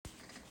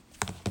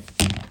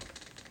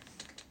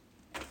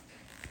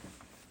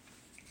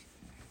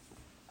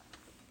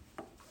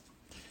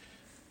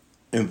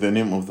In the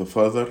name of the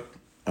Father,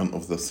 and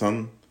of the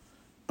Son,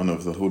 and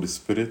of the Holy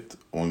Spirit,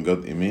 one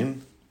God,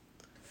 Amen.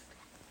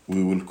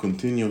 We will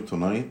continue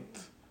tonight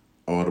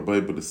our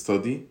Bible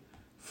study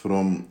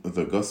from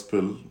the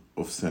Gospel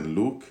of St.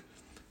 Luke,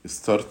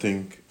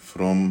 starting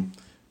from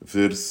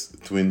verse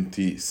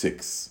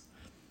 26.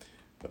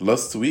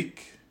 Last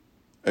week,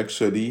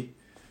 actually,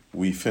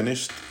 we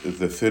finished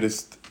the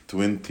first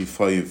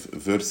 25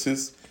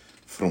 verses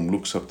from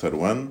Luke chapter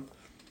 1,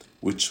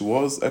 which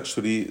was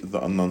actually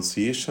the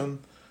annunciation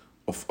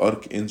of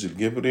Archangel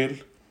Gabriel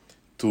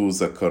to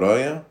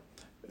Zechariah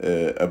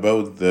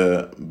about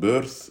the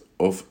birth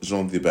of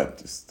John the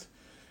Baptist.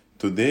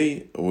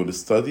 Today we'll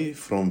study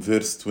from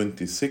verse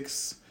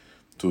 26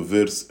 to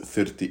verse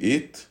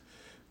 38,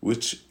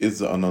 which is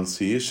the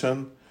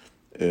annunciation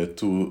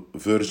to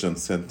Virgin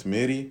Saint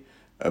Mary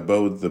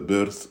about the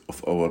birth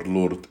of our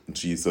Lord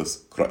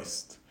Jesus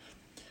Christ.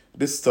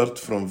 Let's start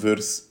from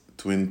verse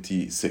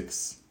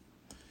 26.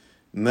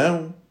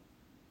 Now,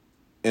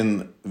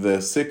 in the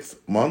 6th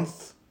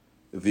month,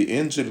 the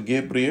angel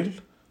Gabriel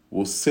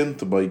was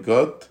sent by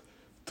God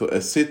to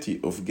a city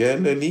of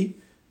Galilee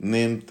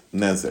named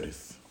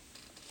Nazareth.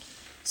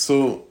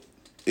 So,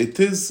 it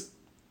is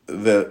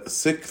the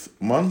 6th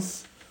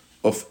month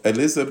of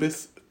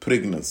Elizabeth's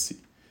pregnancy.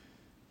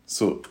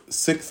 So,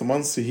 6th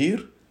month here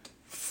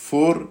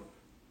for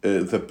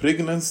the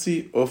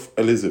pregnancy of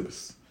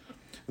Elizabeth.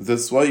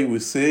 That's why we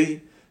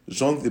say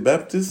John the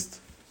Baptist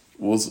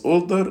was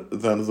older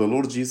than the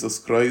Lord Jesus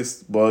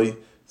Christ by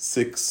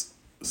six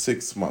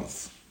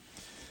months.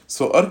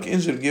 So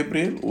Archangel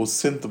Gabriel was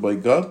sent by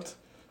God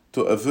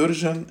to a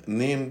virgin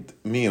named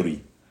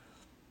Mary.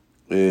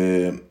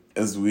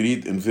 As we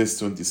read in verse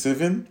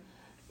 27,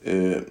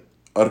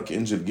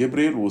 Archangel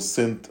Gabriel was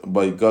sent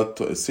by God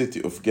to a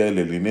city of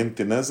Galilee named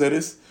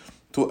Nazareth,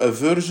 to a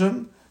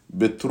virgin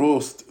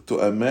betrothed to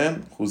a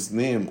man whose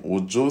name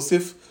was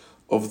Joseph,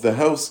 of the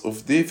house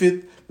of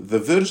David. The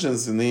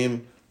virgin's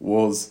name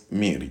was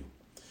Mary.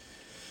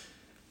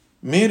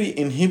 Mary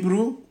in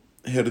Hebrew,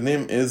 her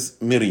name is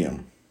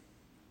Miriam.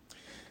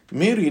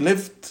 Mary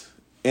lived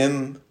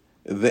in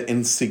the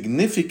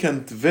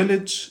insignificant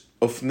village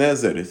of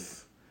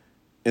Nazareth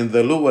in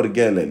the lower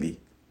Galilee.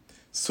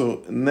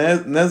 So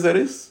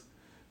Nazareth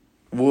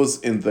was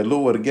in the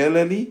lower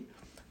Galilee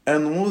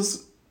and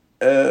was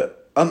an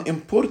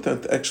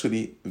unimportant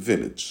actually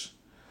village.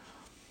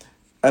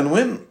 And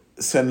when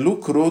St.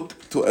 Luke wrote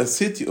to a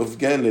city of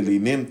Galilee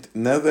named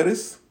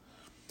Nazareth,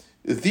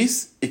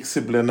 these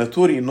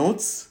explanatory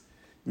notes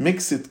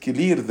makes it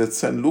clear that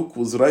St. Luke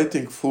was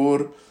writing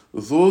for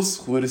those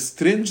who were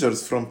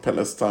strangers from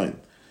Palestine.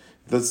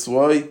 That's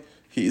why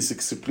he is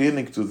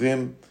explaining to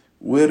them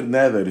where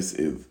Nazareth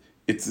is.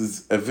 It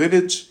is a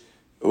village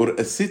or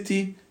a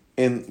city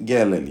in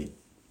Galilee.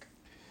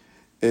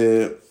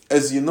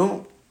 As you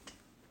know,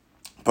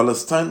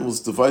 Palestine was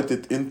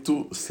divided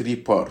into three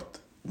parts.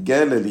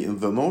 Galilee in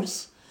the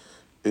north,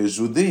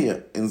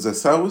 Judea in the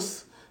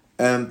south,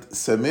 and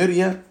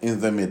Samaria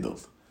in the middle.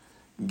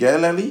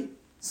 Galilee,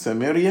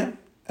 Samaria,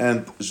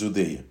 and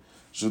Judea.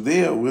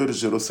 Judea, where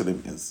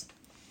Jerusalem is.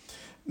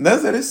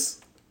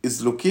 Nazareth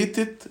is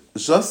located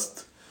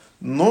just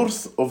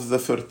north of the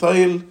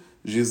fertile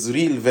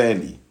Jezreel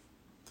Valley,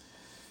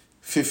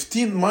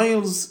 15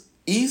 miles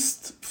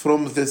east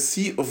from the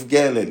Sea of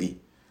Galilee.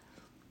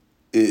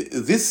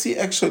 This sea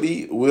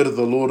actually where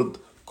the Lord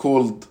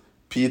called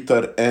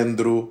Peter,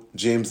 Andrew,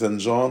 James, and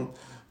John.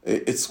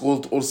 It's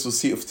called also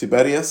Sea of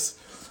Tiberias.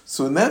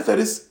 So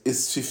Nazareth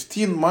is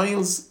 15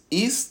 miles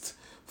east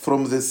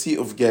from the Sea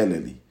of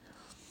Galilee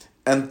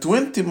and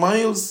 20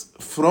 miles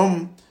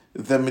from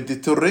the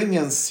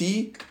Mediterranean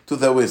Sea to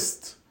the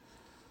west.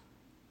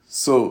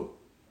 So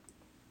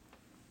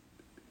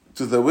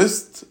to the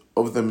west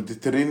of the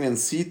Mediterranean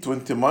Sea,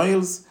 20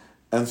 miles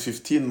and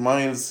 15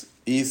 miles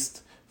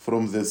east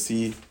from the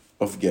Sea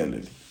of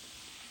Galilee.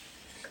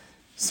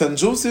 St.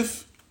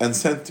 Joseph and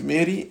St.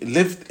 Mary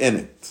lived in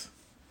it.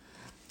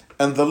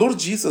 And the Lord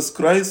Jesus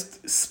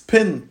Christ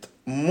spent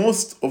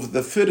most of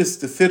the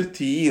first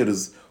 30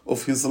 years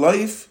of his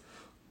life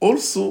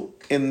also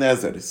in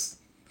Nazareth.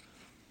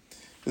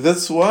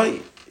 That's why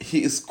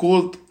he is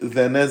called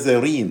the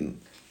Nazarene,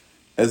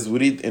 as we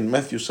read in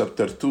Matthew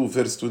chapter 2,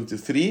 verse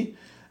 23,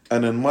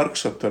 and in Mark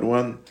chapter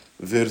 1,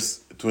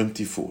 verse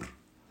 24.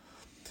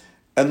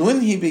 And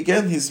when he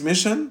began his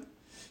mission,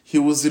 he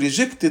was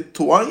rejected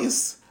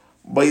twice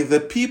by the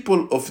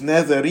people of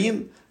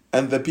Nazarene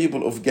and the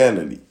people of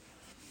Galilee.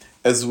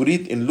 As we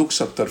read in Luke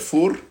chapter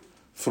 4,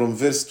 from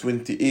verse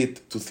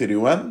 28 to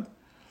 31,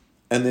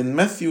 and in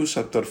Matthew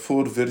chapter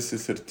 4, verse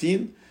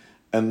 13,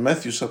 and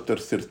Matthew chapter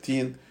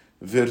 13,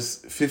 verse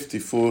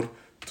 54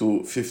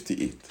 to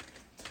 58.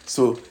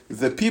 So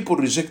the people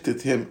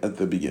rejected him at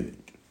the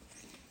beginning.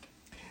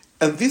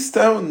 And this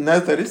town,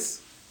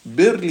 Nazareth,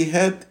 barely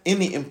had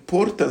any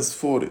importance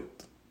for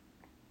it.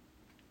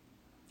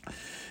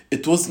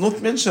 It was not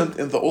mentioned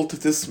in the Old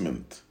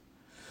Testament,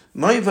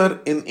 neither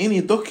in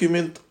any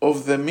document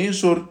of the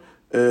major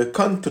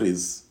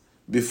countries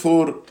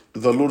before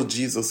the Lord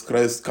Jesus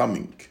Christ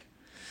coming.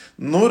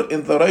 nor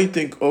in the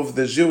writing of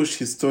the Jewish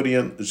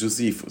historian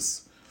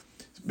Josephus,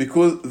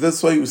 because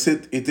that's why we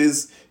said it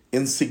is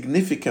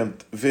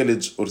insignificant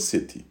village or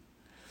city.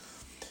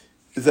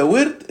 The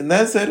word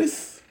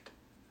Nazareth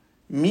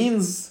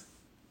means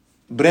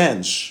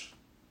branch.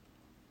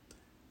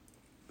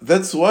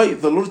 That's why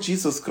the Lord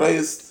Jesus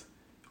Christ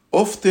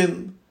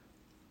often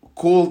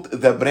called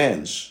the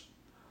branch.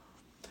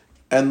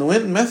 And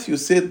when Matthew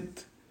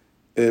said,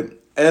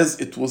 as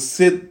it was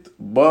said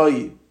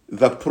by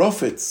the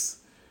prophets,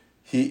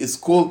 he is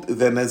called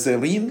the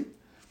Nazarene,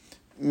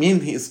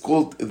 mean he is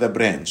called the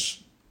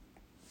branch.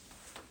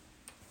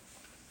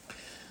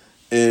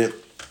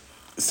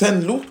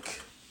 St.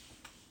 Luke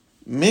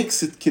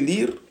makes it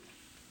clear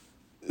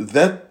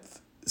that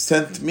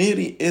Saint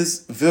Mary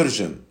is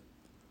virgin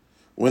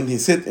when he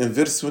said in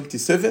verse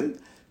 27,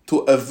 to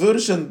a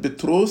virgin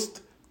betrothed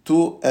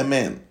to a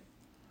man,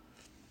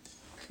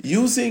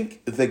 using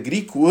the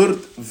Greek word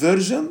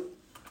virgin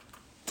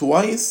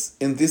twice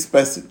in this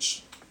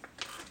passage.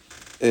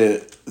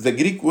 The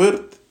Greek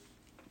word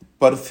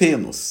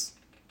parthenos.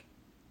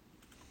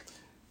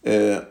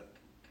 In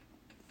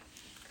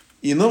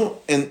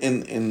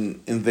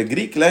the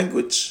Greek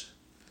language,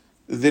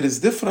 there is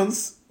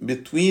difference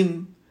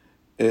between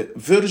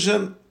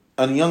virgin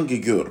and young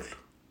girl.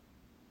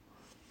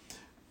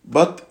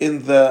 But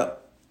in the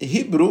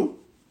Hebrew,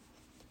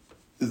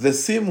 the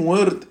same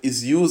word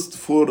is used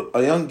for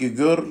a young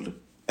girl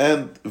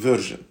and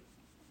virgin.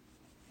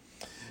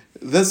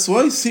 That's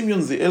why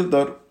Simeon the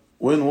Elder,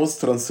 when was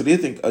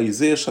translating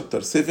Isaiah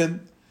chapter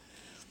 7,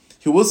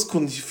 he was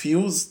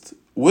confused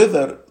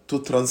whether to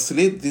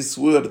translate this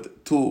word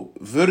to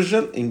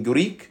virgin in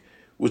Greek,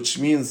 which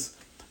means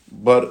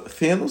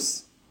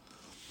parthenos,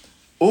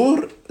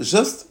 or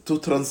just to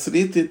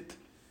translate it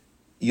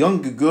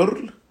young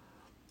girl,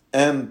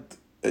 and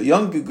a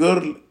young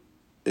girl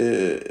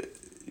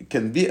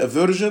can be a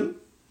virgin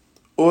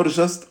or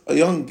just a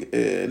young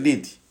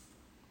lady.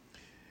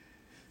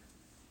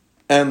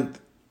 And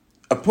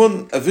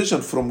upon a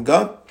vision from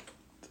God,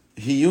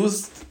 he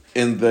used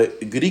in the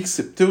Greek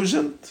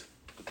Septuagint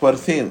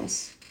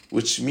parthenos,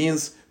 which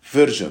means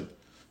virgin.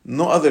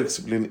 No other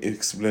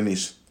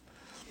explanation.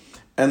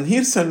 And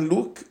here St.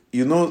 Luke,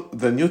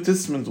 the New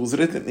Testament was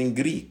written in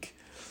Greek.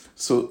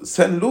 So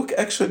St. Luke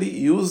actually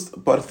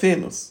used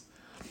parthenos,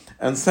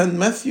 and St.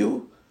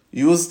 Matthew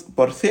used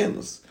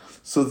parthenos.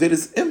 So there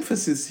is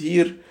emphasis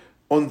here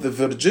on the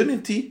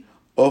virginity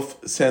of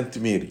Saint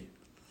Mary.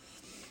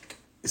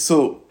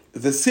 So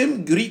the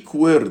same Greek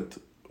word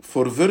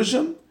for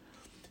virgin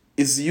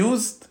is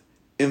used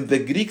in the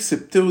Greek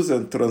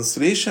Septuagint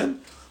translation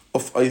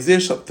of Isaiah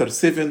chapter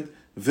 7,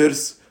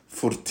 verse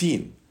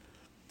 14.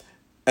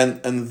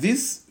 And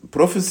this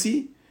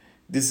prophecy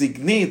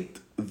designates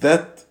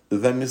that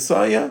the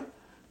Messiah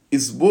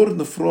is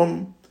born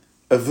from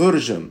a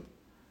virgin,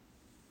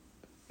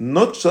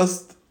 not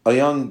just a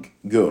young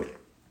girl.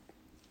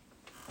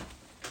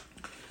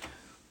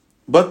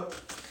 But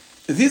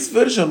this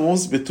virgin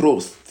was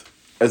betrothed,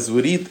 as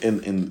we read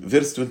in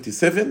verse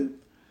 27,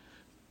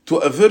 to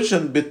a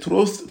virgin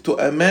betrothed to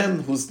a man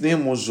whose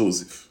name was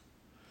Joseph.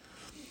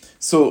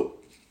 So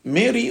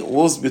Mary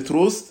was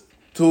betrothed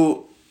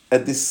to a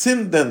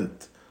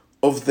descendant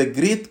of the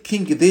great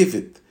King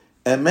David,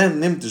 a man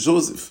named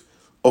Joseph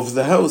of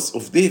the house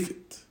of David.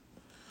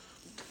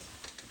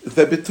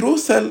 The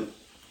betrothal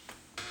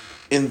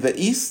in the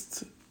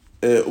East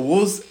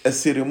was a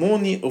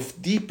ceremony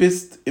of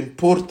deepest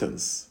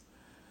importance,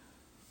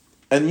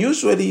 and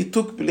usually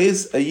took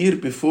place a year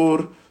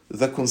before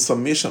the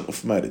consummation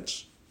of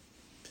marriage.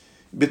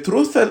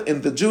 Betrothal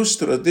in the Jewish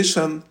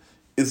tradition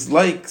is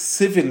like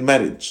civil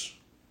marriage,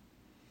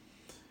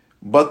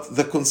 but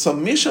the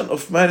consummation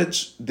of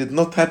marriage did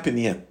not happen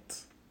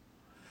yet.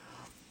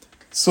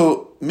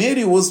 So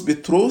Mary was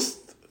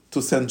betrothed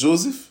to Saint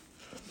Joseph.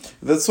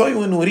 That's why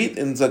when we read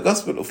in the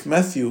Gospel of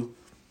Matthew,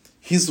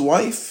 his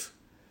wife,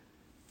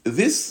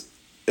 this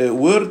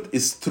word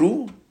is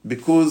true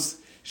because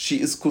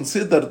she is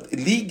considered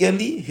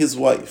legally his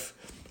wife,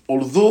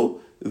 although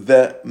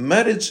the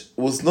marriage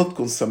was not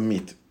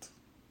consummated.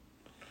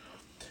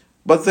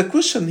 But the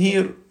question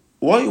here,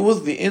 why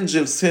was the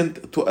angel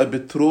sent to a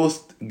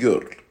betrothed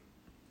girl?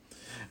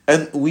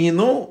 And we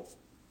know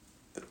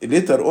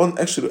later on,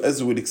 actually,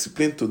 as we'll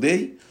explain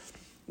today,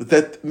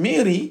 that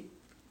Mary,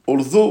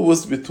 although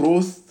was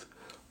betrothed,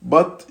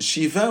 but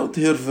she vowed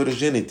her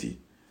virginity.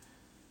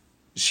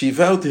 She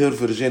vowed her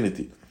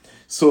virginity.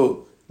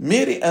 So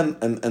Mary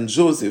and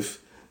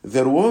Joseph,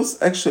 there was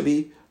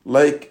actually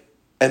like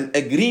an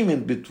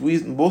agreement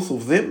between both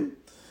of them.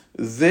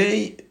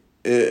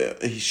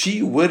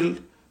 She will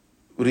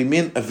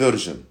remain a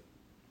virgin.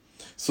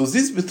 So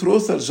this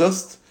betrothal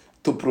just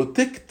to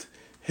protect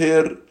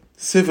her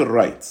civil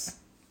rights.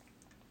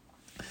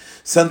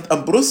 Saint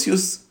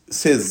Ambrosius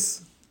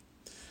says,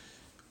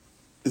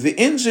 the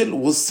angel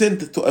was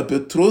sent to a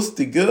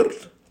betrothed girl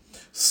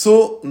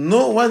so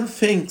no one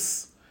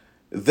thinks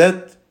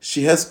that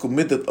she has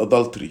committed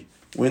adultery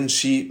when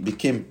she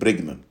became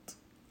pregnant.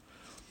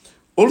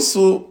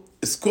 Also,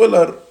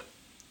 scholar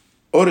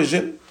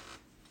Origen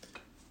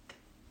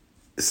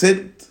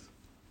said,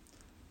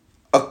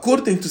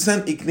 according to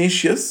St.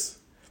 Ignatius,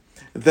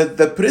 that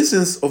the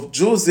presence of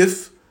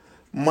Joseph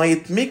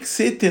might make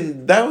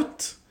Satan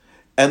doubt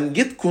and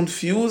get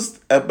confused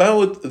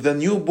about the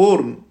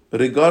newborn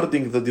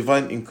regarding the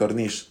divine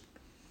incarnation.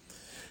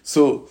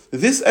 So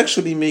this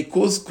actually may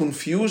cause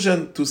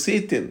confusion to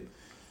Satan.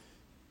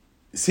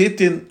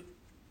 Satan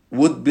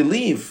would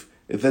believe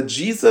that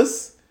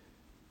Jesus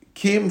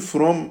came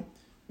from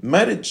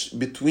marriage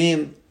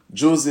between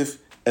Joseph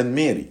and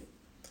Mary.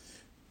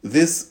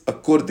 This,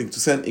 according to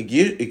St.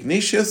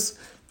 Ignatius,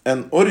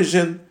 and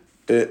Origen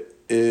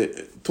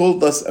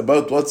told us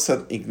about what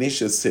St.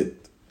 Ignatius said.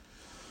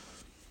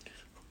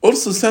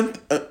 Also, St.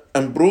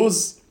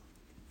 Ambrose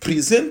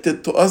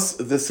presented to us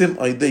the same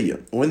idea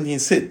when he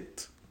said,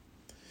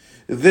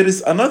 there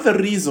is another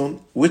reason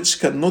which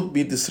cannot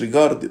be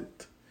disregarded,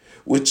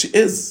 which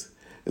is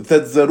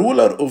that the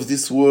ruler of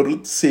this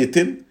world,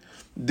 Satan,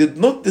 did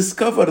not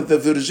discover the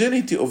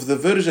virginity of the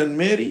Virgin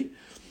Mary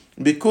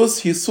because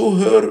he saw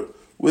her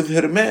with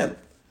her man.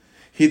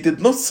 He did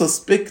not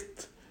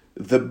suspect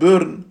the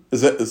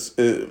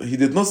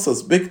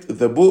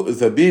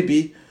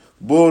baby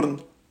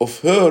born of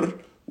her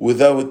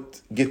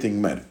without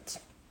getting married,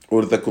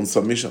 or the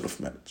consummation of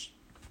marriage.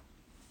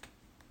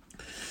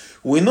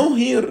 We know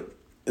here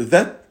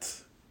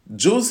that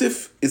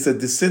Joseph is a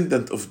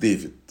descendant of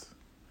David,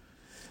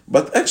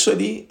 but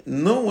actually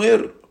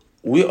nowhere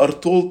we are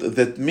told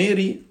that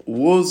Mary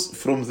was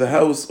from the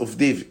house of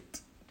David,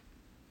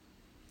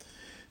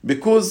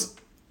 because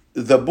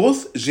the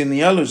both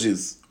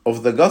genealogies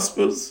of the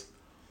Gospels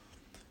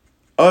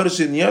are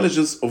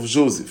genealogies of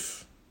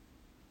Joseph.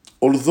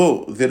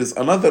 Although there is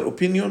another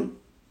opinion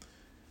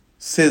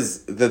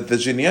says that the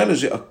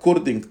genealogy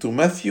according to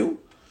Matthew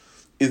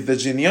is the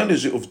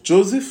genealogy of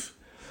Joseph,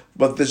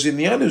 but the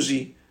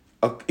genealogy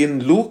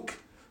in Luke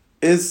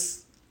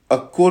is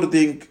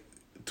according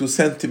to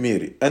Saint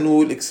Mary. And we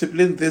will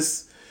explain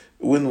this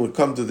when we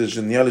come to the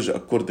genealogy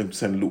according to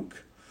Saint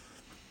Luke.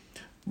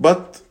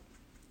 But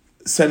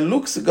St.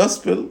 Luke's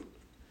Gospel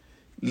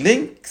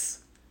links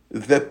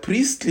the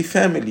priestly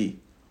family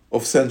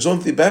of St. John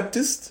the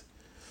Baptist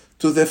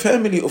to the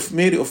family of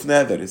Mary of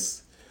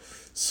Nazareth.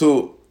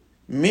 So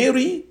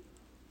Mary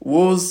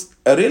was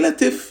a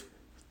relative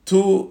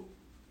to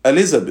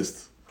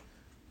Elizabeth,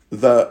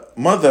 the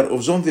mother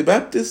of John the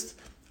Baptist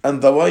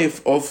and the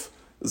wife of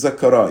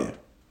Zechariah.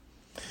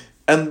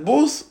 And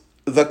both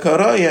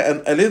Zechariah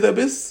and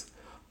Elizabeth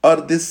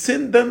are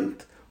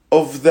descendants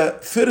of the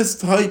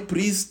first high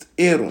priest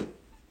Aaron.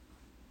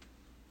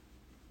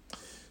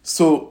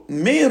 So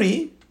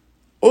Mary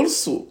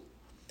also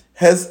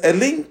has a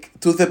link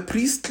to the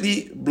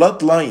priestly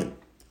bloodline.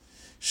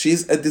 She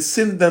is a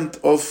descendant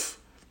of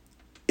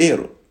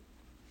Aaron.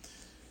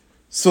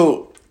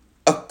 So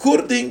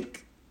according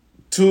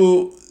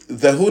to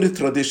the holy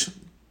tradition,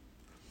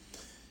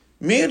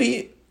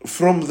 Mary,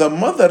 from the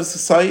mother's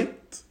side,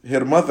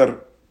 her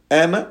mother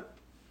Anna,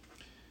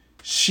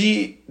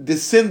 she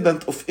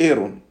descendant of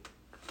Aaron.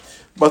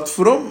 But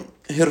from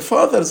her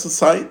father's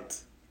side,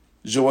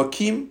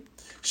 Joachim,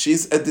 she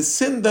is a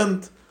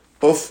descendant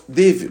of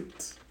David.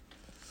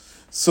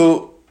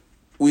 So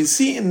we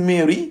see in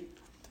Mary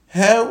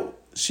how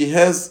she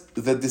has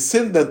the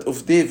descendant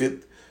of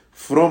David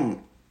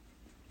from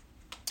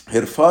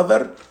her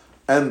father,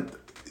 and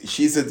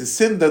she is a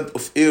descendant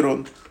of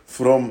Aaron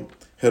from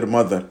her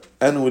mother.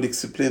 And we'll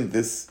explain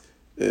this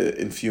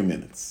in a few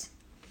minutes.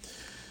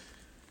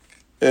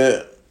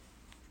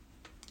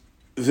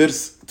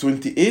 Verse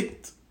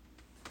 28,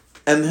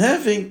 and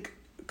having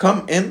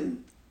come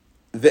in,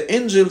 the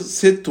angel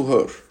said to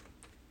her,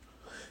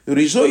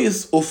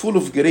 rejoice, O full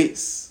of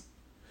grace,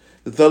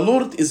 the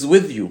Lord is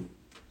with you.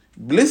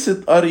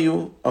 Blessed are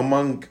you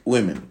among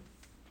women.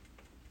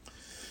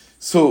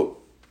 So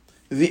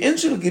the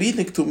angel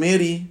greeting to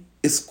Mary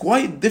is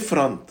quite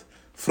different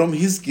from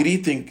his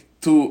greeting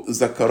to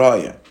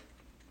Zechariah.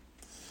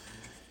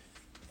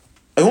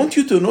 I want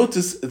you to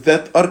notice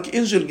that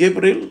Archangel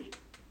Gabriel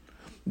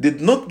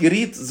did not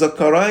greet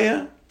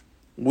Zechariah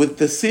with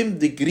the same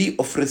degree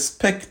of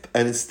respect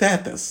and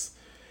status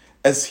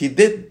as he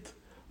did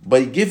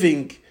by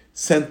giving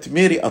Saint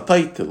Mary a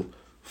title,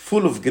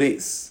 full of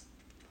grace.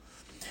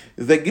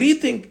 The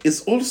greeting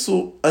is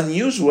also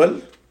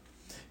unusual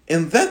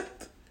in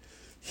that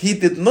he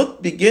did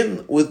not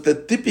begin with the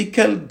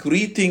typical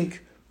greeting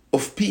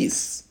of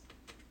peace,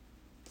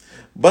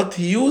 but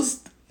he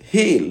used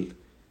hail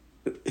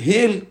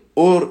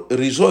or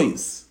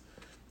rejoice.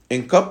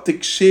 In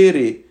Coptic,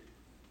 Sheri,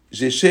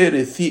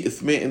 Jesheri Thi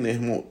Ithme in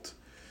Ehmut.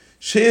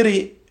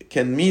 Sheri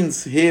can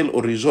means hail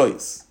or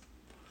rejoice.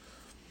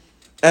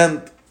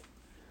 And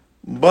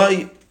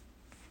by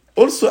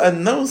also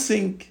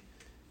announcing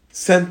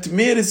Saint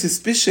Mary's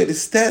special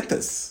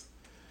status,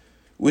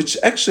 which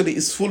actually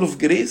is full of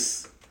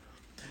grace,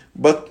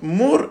 but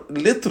more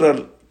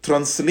literal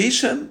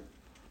translation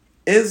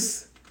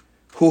is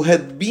who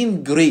had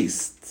been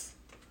graced.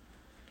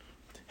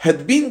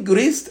 Had been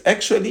graced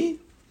actually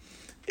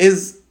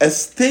is a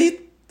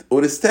state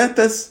or a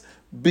status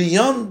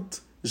beyond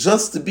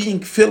just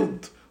being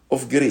filled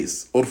of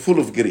grace or full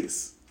of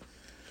grace.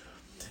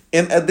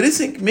 In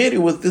addressing Mary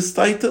with this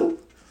title,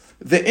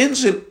 the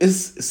angel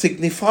is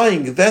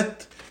signifying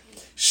that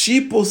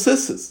she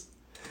possesses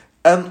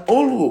and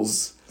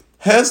always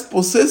has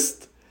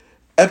possessed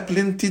a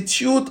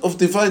plenitude of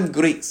divine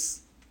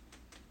grace.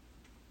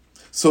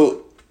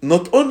 So,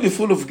 not only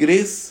full of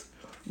grace,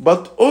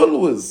 but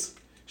always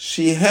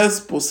she has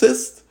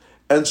possessed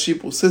and she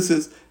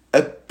possesses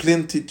a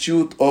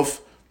plenitude of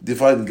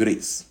divine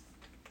grace.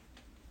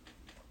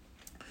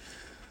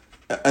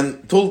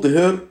 And told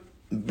her,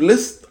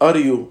 blessed are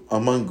you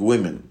among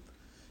women,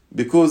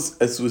 because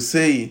as we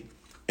say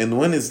in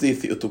Wednesday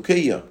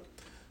Theotokia,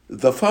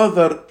 the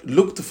Father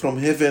looked from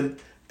heaven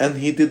and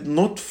he did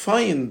not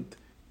find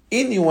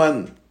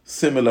anyone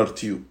similar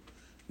to you.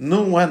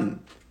 No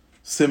one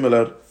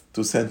similar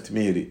to Saint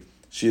Mary.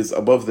 She is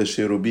above the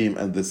cherubim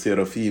and the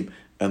seraphim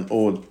and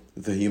all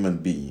the human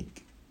being.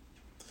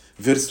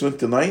 Verse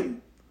 29,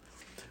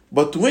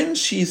 but when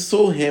she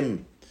saw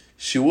him,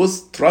 she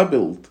was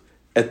troubled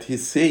at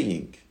his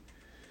saying,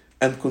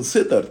 and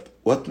considered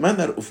what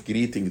manner of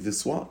greeting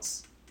this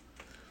was.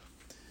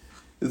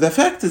 The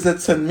fact is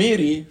that Saint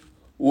Mary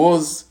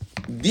was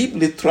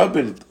deeply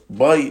troubled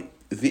by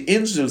the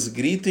angel's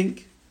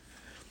greeting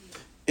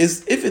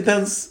is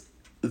evidence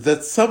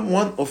that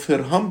someone of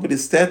her humble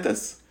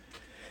status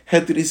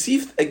had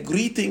received a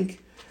greeting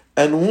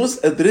and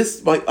was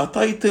addressed by a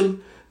title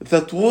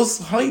that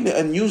was highly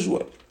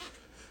unusual.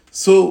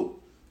 So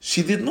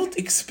she did not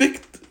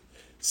expect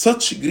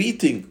such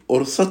greeting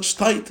or such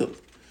title.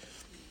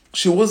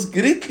 She was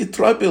greatly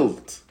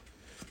troubled,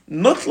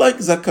 not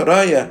like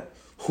Zachariah,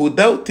 who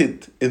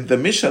doubted in the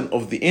mission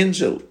of the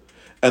angel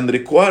and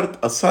required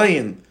a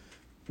sign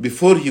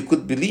before he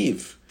could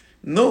believe.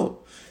 No,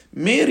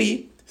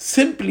 Mary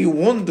simply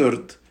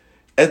wondered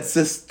at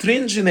the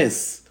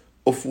strangeness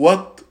of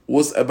what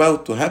was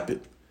about to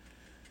happen.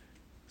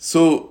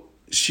 So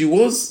she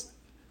was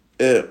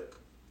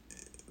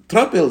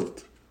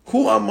troubled.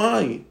 Who am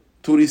I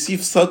to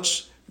receive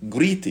such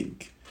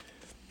greeting?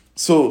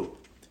 So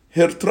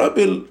her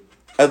trouble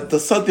at the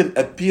sudden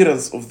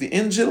appearance of the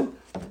angel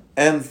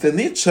and the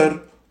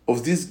nature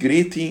of this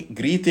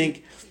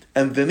greeting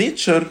and the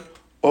nature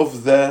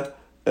of the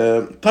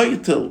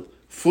title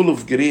full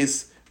of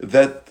grace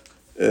that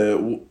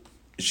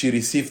she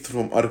received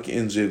from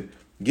Archangel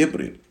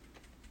Gabriel.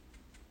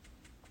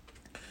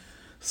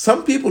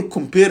 Some people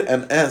compare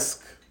and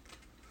ask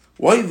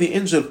why the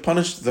angel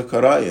punished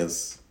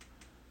Zacharias,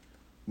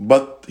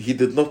 but he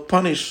did not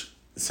punish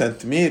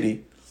Saint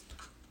Mary,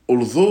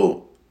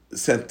 although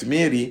Saint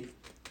Mary,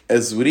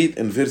 as we read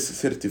in verse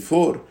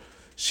 34,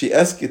 she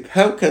asked,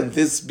 how can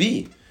this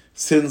be,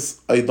 since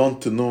I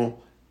don't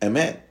know a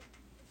man?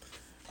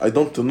 I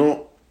don't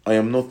know, I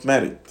am not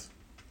married,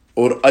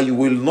 or I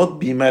will not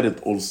be married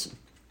also.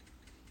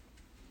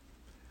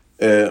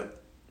 To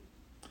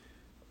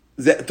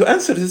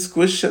answer this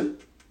question,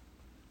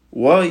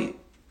 why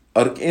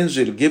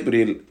Archangel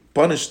Gabriel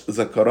punished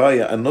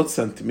Zachariah and not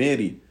Saint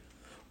Mary,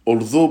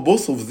 although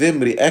both of them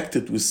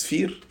reacted with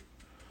fear,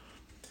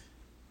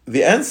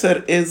 the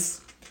answer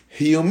is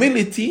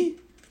humility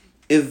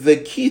is the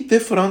key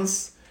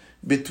difference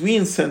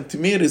between Saint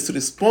Mary's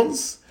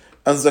response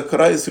and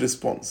Zachariah's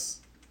response.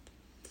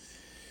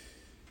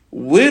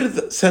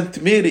 Where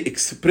Saint Mary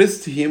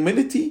expressed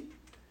humility,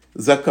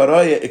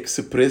 Zachariah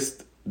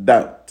expressed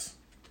doubt.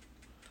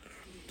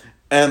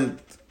 And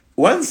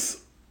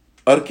once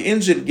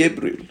Archangel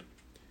Gabriel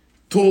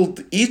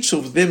told each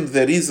of them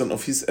the reason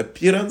of his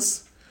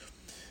appearance,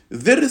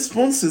 their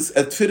responses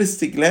at first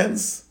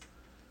glance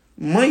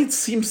might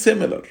seem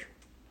similar,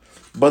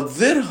 but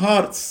their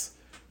hearts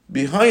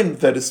behind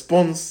the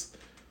response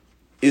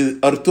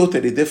are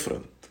totally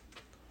different.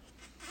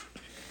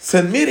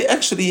 Saint Mary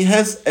actually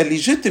has a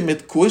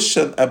legitimate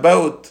question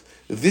about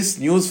this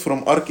news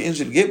from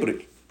Archangel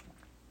Gabriel.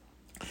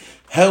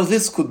 How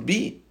this could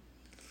be?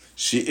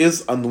 She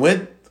is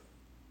unwed,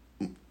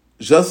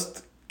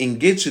 just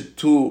engaged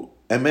to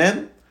a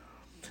man,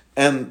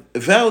 and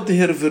vowed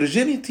her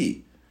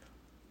virginity.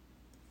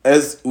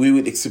 As we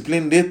will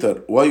explain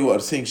later why you are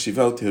saying she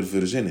vowed her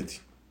virginity.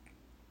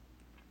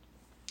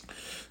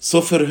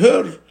 So for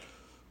her,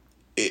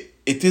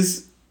 it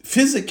is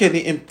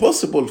physically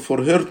impossible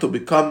for her to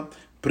become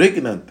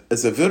pregnant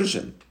as a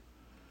virgin.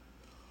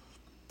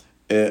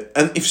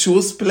 And if she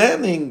was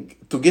planning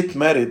to get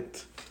married,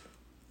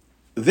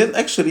 then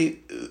actually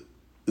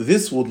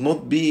this would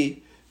not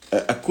be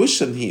a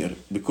question here,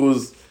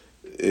 because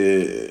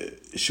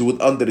she would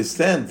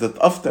understand that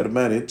after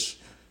marriage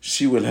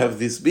she will have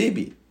this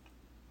baby.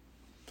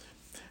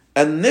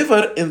 And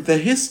never in the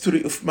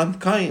history of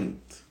mankind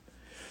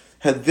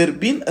had there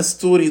been a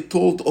story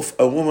told of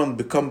a woman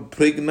become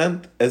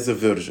pregnant as a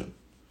virgin.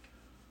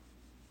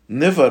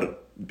 Never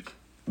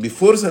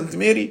before Saint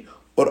Mary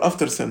or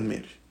after Saint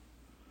Mary.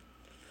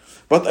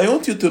 But I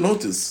want you to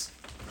notice,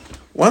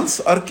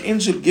 once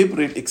Archangel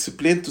Gabriel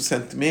explained to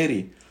Saint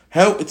Mary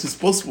how it is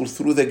possible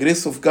through the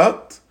grace of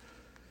God,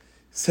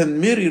 Saint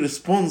Mary's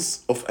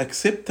response of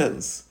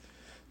acceptance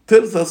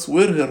tells us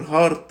where her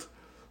heart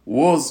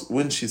was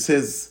when she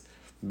says,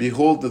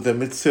 "Behold the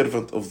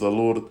maidservant of the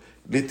Lord,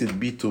 let it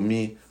be to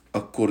me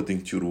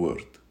according to your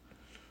word."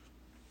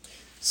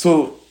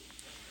 So,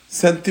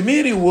 Saint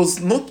Mary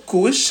was not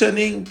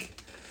questioning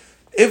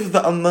if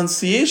the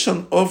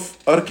annunciation of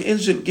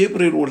Archangel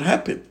Gabriel will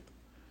happen.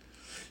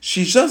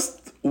 She just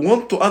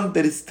wants to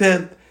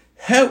understand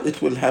how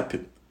it will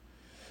happen.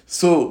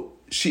 So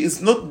she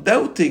is not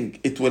doubting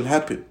it will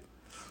happen,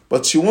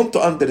 but she wants to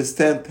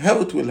understand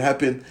how it will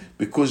happen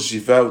because she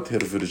vowed her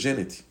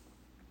virginity.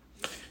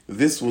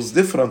 This was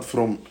different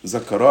from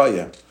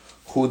Zechariah,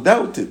 who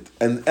doubted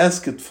and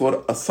asked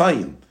for a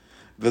sign.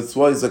 That's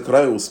why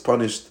Zechariah was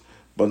punished,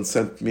 but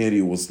Saint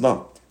Mary was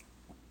not.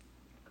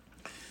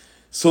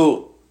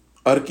 So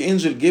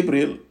Archangel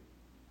Gabriel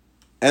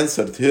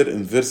answered her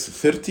in verse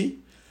 30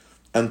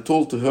 and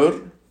told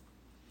her,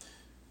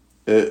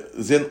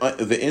 then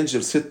the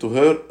angel said to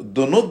her,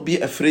 "Do not be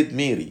afraid,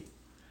 Mary,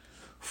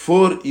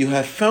 for you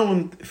have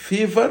found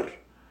favor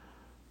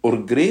or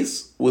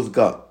grace with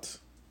God."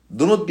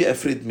 Do not be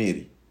afraid,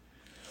 Mary.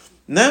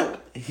 Now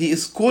he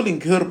is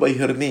calling her by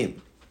her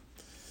name,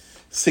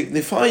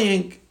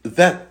 signifying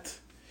that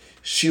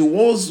she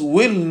was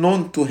well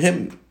known to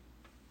him,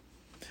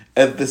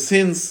 as the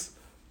saints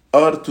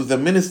are to the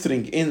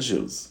ministering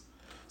angels.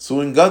 So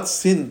when God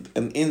sent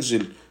an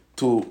angel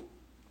to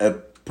a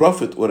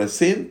prophet or a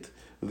saint,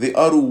 they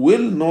are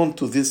well known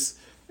to this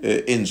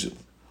angel.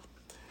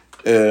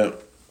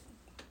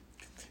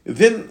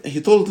 Then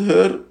he told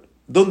her,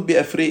 "Don't be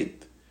afraid.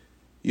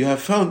 You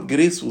have found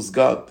grace with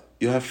God.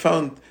 You have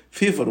found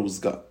favor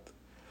with God."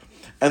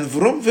 And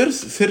from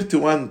verse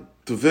 31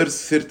 to verse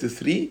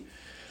 33,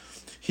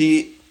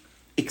 he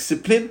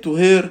explained to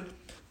her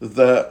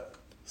the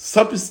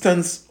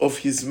substance of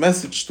his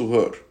message to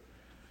her.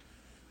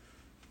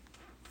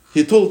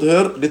 He told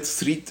her,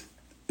 let's read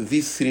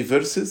these 3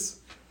 verses.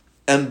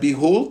 "And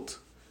behold,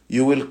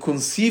 you will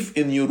conceive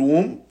in your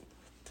womb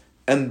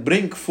and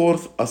bring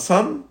forth a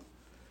son,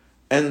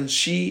 and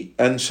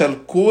shall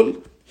call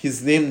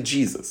his name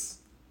Jesus.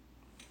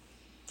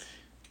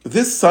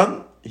 This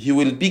son, he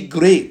will be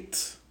great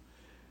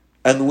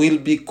and will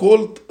be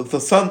called the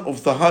Son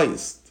of the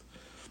Highest.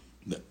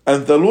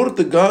 And the Lord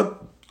God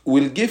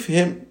will give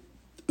him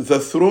the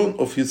throne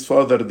of his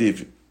father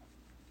David.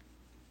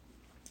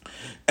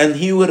 And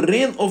he will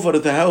reign over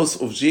the house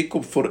of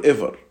Jacob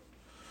forever,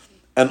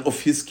 and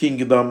of his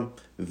kingdom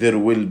there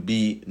will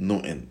be no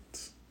end."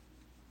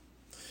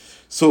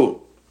 So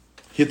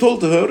he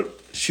told her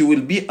she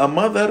will be a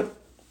mother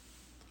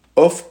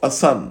of a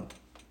son.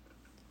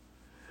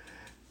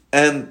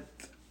 And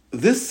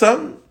this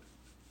son,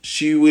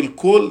 she will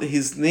call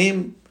his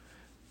name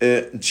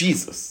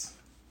Jesus.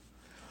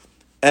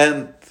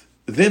 And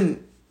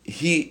then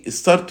he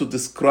started to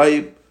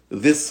describe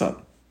this son.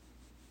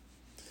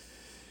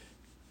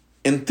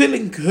 In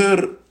telling her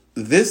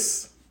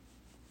this,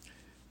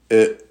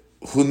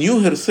 who knew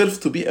herself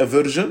to be a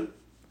virgin,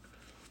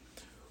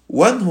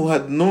 one who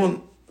had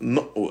known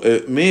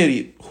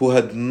Mary, who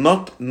had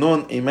not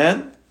known a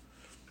man,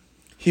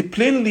 he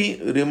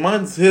plainly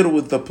reminds her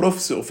with the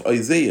prophecy of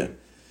Isaiah,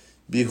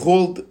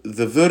 "Behold,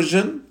 the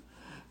virgin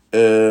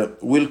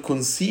will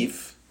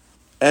conceive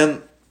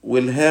and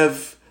will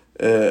have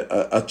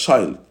a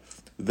child."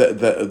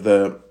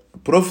 The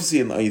prophecy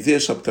in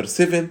Isaiah chapter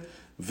 7,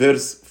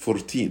 verse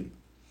 14.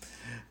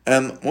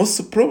 And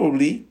most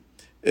probably,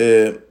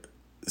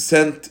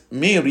 Saint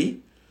Mary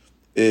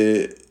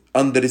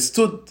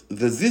understood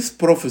that this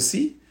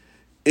prophecy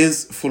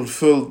is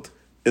fulfilled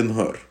in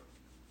her.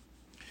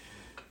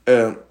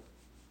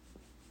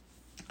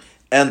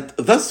 And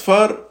thus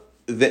far,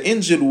 the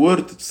angel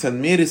word to Saint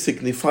Mary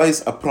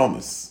signifies a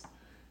promise.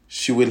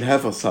 She will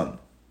have a son.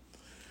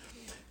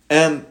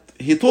 And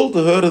he told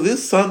her,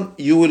 "This son,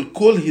 you will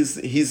call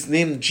his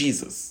name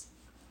Jesus."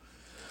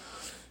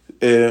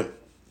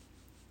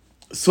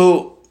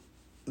 So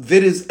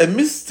there is a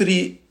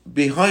mystery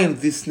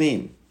behind this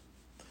name.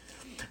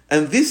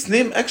 And this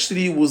name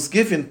actually was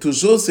given to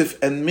Joseph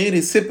and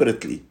Mary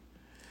separately.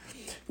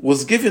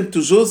 Was given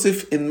to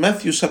Joseph in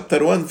Matthew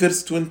chapter 1,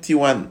 verse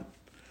 21.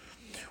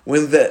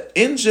 When the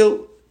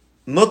angel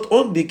not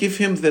only gave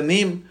him the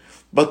name,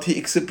 but he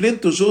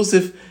explained to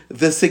Joseph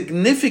the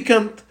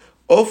significance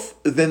of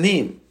the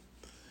name.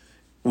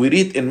 We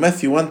read in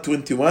Matthew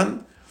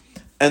 1:21,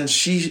 "And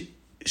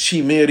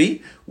she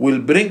Mary will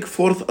bring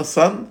forth a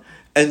son,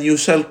 and you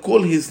shall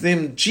call his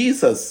name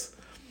Jesus,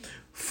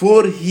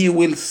 for he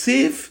will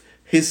save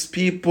his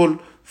people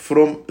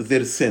from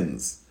their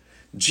sins."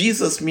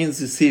 Jesus means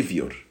the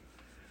Savior.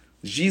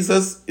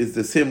 Jesus is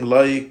the same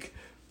like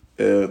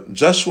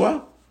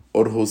Joshua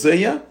or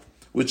Hosea,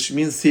 which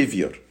means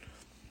Savior.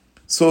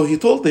 So he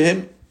told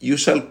him, "You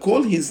shall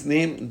call his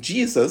name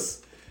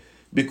Jesus,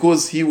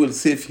 because he will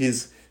save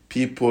his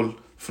people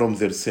from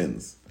their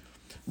sins."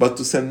 But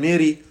to Saint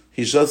Mary,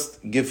 he just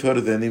gave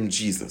her the name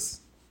Jesus.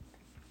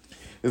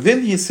 Then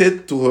he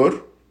said to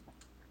her,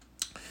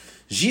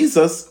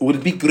 "Jesus will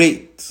be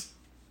great."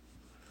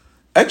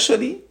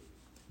 Actually,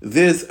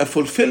 there's a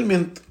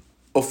fulfillment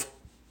of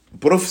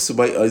prophecy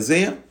by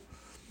Isaiah,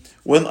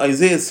 when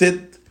Isaiah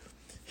said,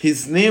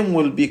 His name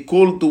will be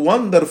called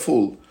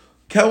Wonderful,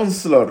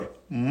 Counselor,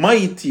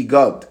 Mighty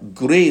God,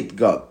 Great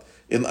God,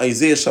 in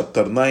Isaiah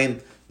chapter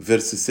 9,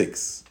 verse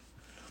 6.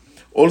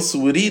 Also,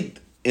 we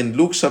read in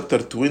Luke chapter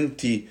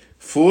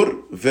 24,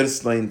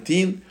 verse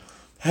 19,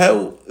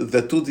 how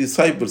the two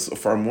disciples of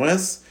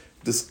Amwas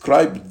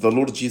described the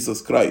Lord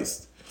Jesus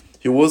Christ.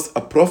 He was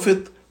a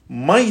prophet,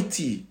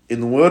 mighty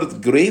in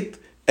word, great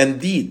and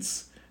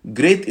deeds,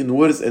 great in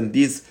words and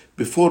deeds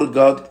before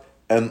God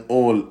and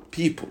all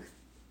people.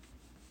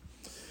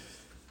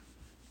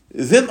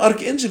 Then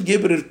Archangel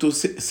Gabriel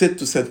said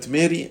to Saint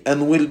Mary,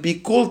 and will be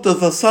called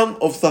the Son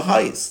of the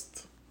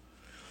Highest.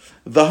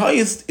 The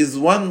Highest is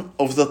one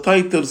of the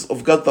titles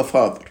of God the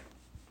Father.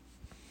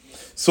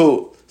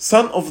 So,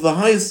 Son of the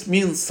Highest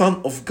means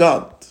Son of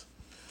God.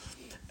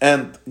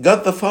 And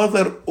God the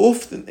Father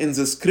often in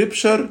the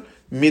scripture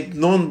made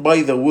known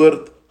by the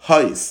word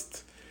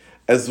highest,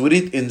 as we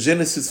read in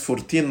Genesis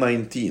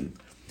 14:19,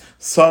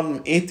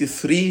 Psalm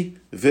 83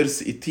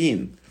 verse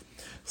 18,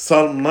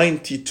 Psalm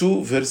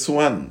 92 verse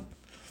 1,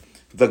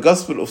 the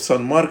Gospel of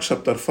St. Mark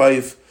chapter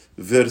 5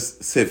 verse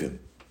 7.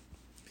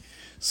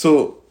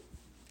 So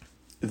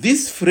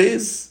this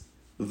phrase,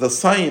 the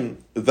Son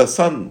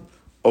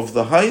of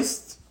the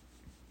Highest,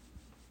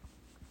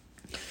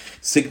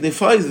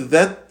 signifies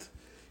that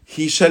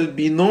he shall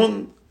be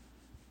known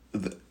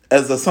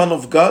as the Son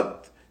of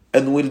God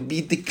and will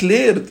be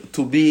declared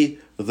to be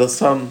the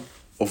Son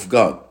of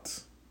God.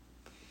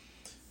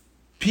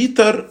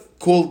 Peter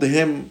called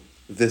him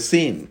the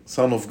same,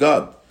 Son of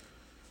God.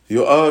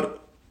 You are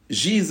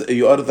Jesus,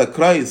 you are the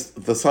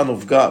Christ, the Son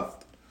of God.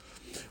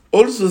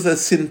 Also the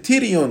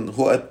centurion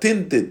who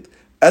attended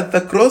at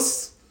the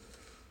cross,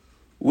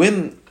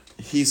 when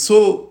he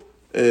saw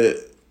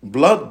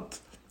blood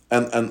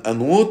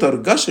and water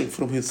gushing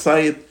from his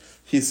side,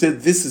 he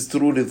said, this is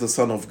truly the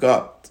Son of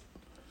God.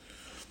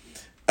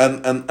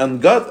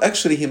 And God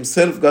actually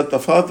himself, God the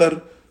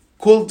Father,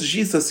 called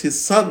Jesus his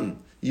Son.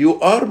 You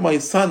are my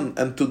Son,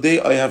 and today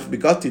I have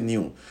begotten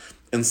you,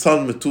 in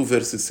Psalm 2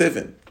 verse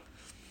 7.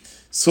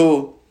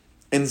 So,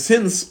 and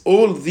since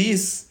all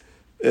these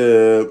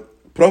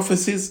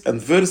prophecies and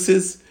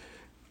verses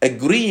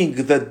agreeing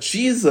that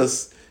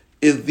Jesus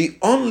is the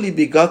only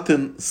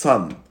begotten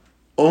Son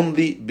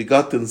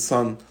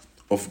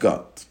of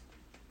God.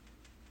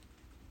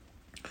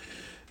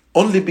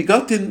 Only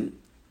begotten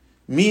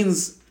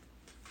means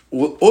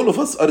all of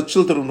us are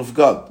children of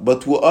God,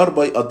 but we are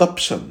by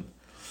adoption.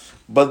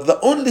 But the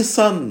only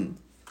Son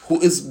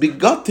who is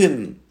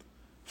begotten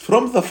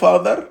from the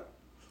Father,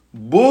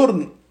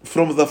 born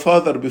from the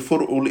Father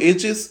before all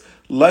ages,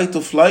 light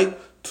of light,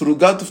 true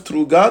God of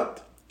true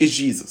God, is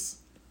Jesus,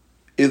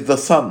 is the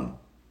Son,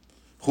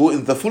 who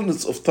in the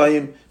fullness of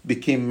time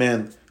became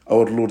man,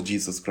 our Lord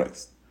Jesus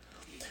Christ.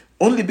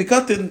 Only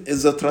begotten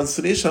is a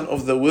translation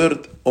of the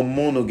word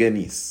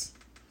homogenes.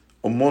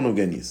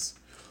 Homogenes.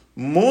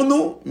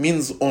 Mono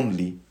means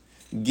only.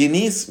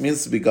 Genes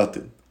means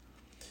begotten.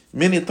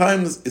 Many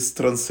times it's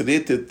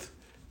translated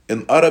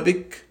in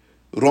Arabic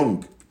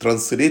wrong.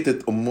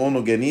 Translated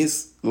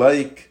homogenes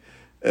like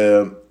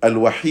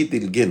al-wahid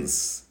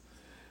al-gens.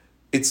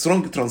 It's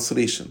wrong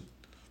translation.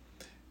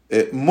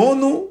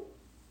 Mono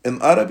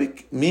in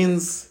Arabic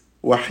means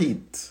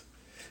wahid.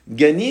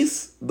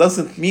 Ganis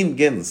doesn't mean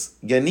gens.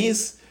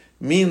 Ganis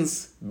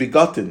means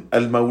begotten,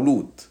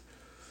 al-mawlud.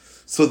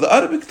 So the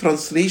Arabic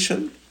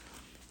translation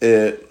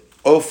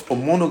of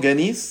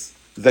monoganis,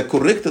 the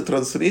correct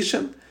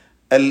translation,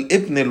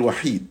 al-ibn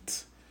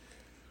al-wahid,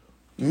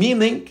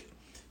 meaning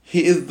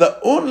he is the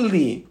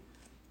only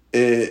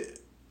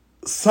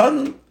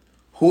son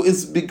who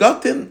is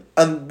begotten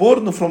and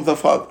born from the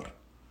Father.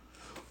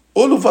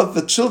 All of us,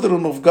 the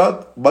children of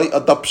God, by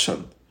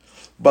adoption.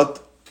 But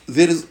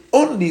there is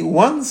only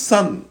one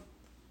Son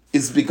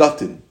is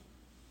begotten,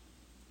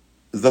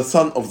 the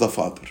Son of the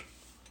Father.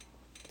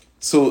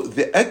 So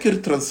the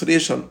accurate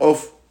translation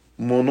of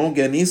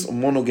monogenes,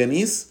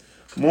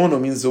 mono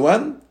means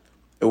one,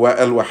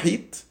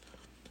 al-wahid,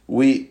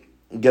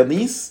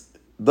 ganis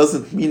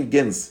doesn't mean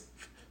gens.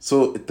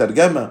 So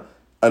الترجمة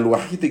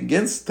الوحيد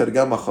الجنس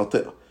ترجمة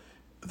خاطئة.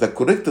 The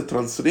correct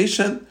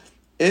translation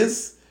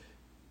is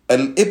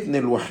الابن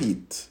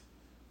الوحيد.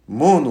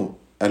 mono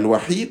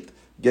الوحيد,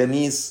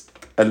 جنيس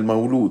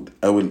المولود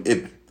أو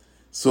الابن.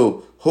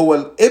 So هو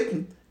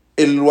الابن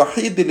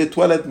الوحيد اللي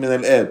اتولد من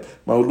الآب،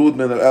 مولود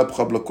من الآب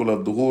قبل كل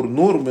الدهور،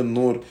 نور من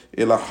نور،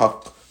 إلى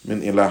حق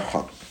من إله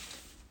حق.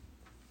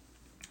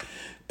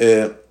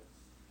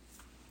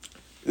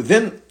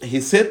 Then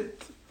he said,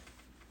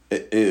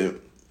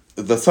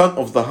 the Son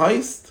of the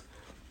Highest,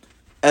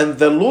 and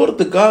the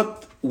Lord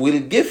God will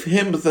give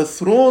him the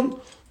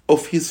throne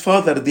of his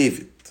father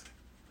David.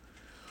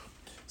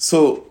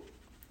 So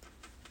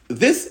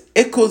this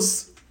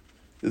echoes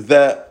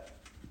the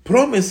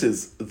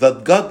promises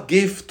that God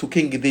gave to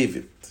King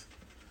David.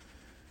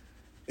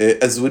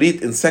 As we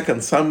read in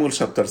 2 Samuel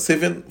chapter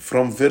 7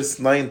 from verse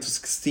 9 to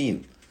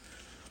 16.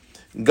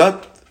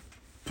 God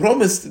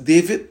promised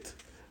David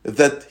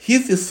that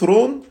his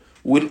throne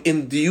will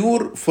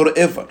endure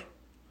forever.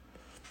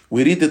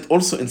 We read it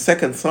also in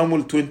 2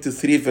 Samuel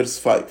 23 verse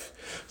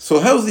 5. So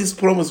how this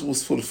promise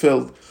was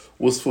fulfilled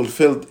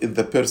in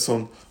the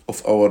person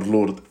of our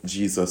Lord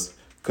Jesus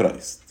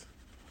Christ.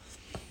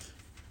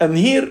 And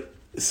here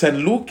St.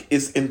 Luke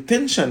is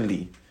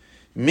intentionally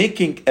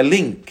making a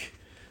link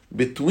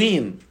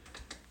between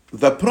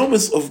the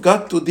promise of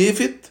God to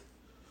David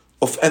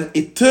of an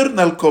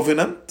eternal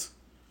covenant,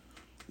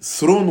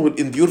 throne will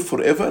endure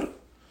forever,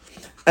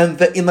 and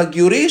the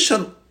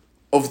inauguration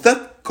of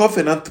that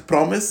covenant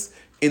promise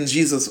in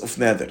Jesus of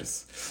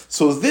Nazareth.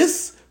 So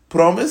this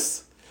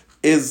promise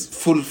is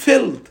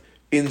fulfilled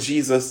in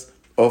Jesus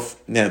of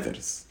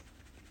Nazareth.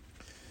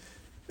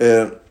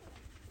 The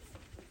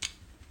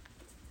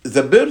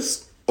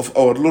birth of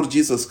our Lord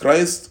Jesus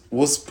Christ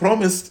was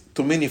promised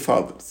to many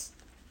fathers.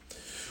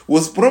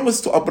 Was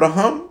promised to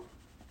Abraham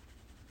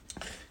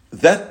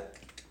that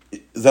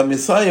the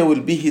Messiah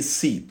will be his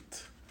seed.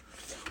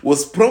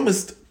 Was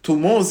promised to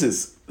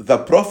Moses, the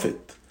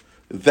prophet,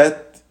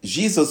 that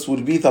Jesus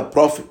will be the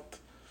prophet.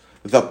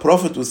 The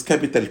prophet with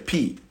capital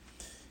P.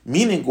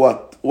 Meaning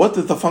what? What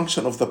is the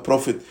function of the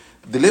prophet?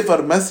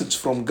 Deliver message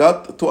from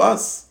God to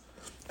us.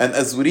 And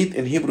as we read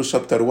in Hebrews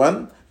chapter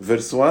 1,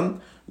 verse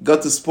 1,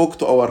 God spoke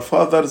to our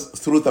fathers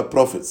through the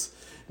prophets.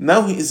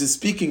 Now he is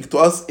speaking to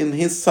us in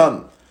his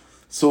Son.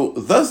 So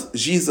thus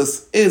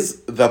Jesus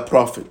is the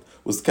prophet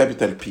with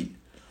capital P.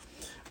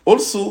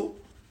 Also,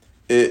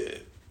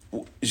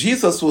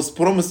 Jesus was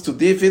promised to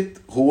David,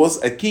 who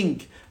was a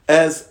king,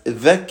 as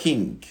the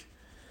king.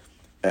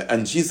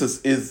 And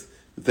Jesus is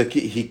the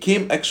king. He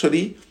came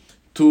actually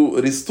to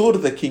restore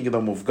the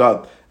kingdom of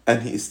God,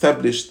 and he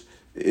established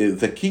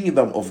the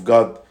kingdom of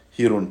God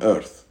here on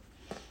earth.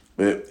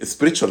 A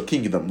spiritual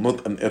kingdom,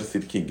 not an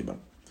earthly kingdom.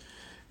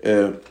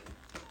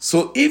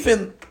 So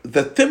even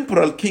the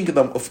temporal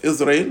kingdom of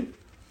Israel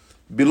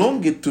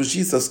belonged to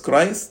Jesus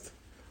Christ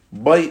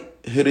by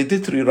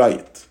hereditary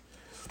right.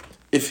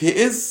 If he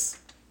is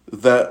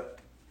the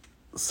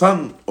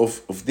son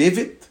of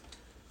David,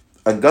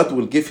 and God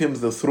will give him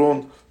the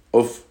throne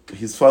of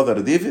his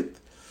father David,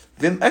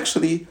 then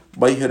actually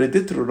by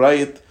hereditary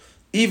right,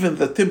 even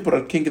the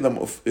temporal kingdom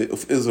of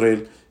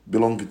Israel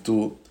belonged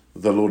to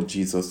the Lord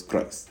Jesus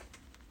Christ.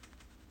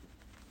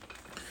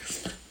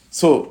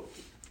 So,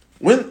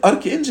 when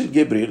Archangel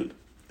Gabriel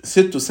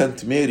said to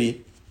Saint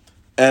Mary,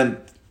 and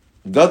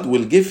God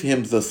will give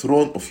him the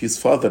throne of his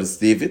father's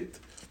David,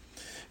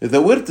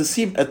 the word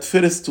seemed at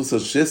first to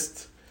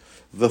suggest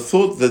the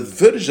thought that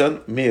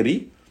Virgin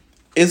Mary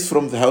is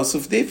from the house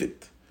of David.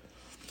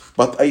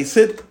 But I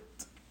said,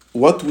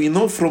 what we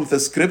know from the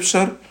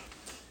scripture,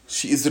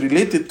 she is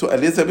related to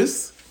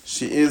Elizabeth.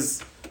 She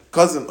is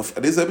cousin of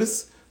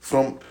Elizabeth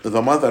from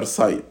the mother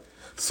side.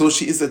 So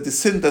she is a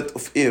descendant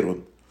of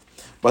Aaron.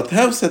 But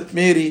how Saint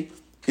Mary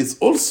is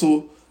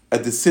also a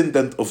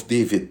descendant of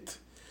David.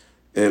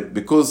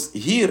 Because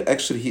here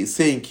actually he is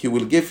saying he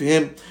will give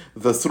him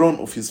the throne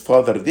of his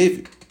father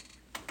David.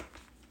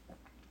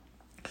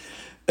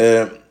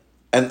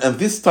 And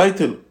this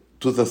title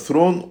to the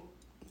throne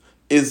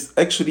is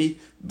actually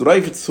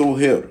derived through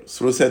her,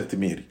 through Saint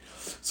Mary.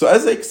 So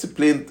as I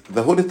explained,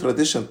 the Holy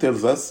Tradition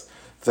tells us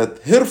that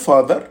her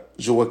father,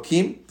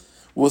 Joachim,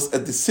 was a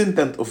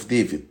descendant of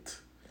David.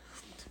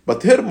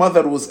 But her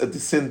mother was a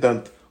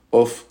descendant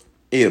of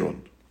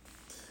Aaron.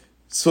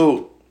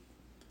 So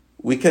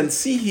we can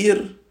see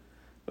here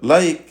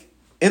like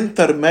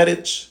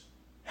intermarriage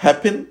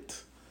happened,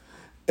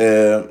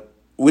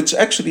 which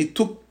actually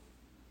took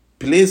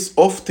place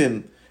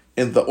often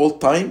in the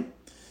old time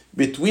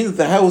between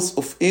the house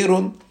of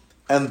Aaron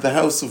and the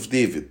house of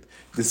David,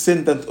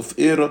 descendant of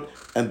Aaron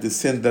and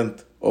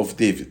descendant of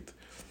David.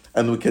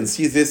 And we can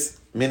see this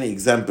many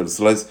examples,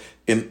 like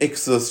in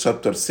Exodus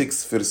chapter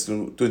 6 verse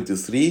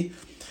 23,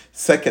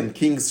 2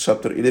 Kings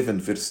chapter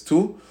 11 verse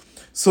 2.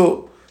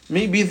 So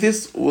maybe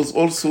this was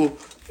also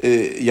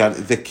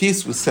the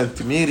case with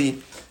Saint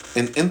Mary.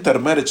 An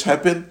intermarriage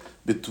happened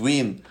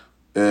between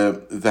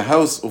the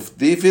house of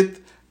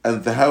David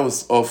and the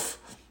house of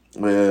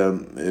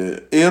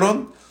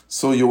Aaron.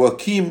 So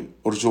Joachim,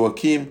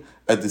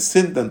 a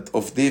descendant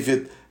of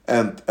David,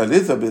 and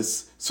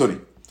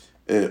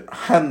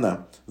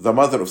Hannah, the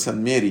mother of Saint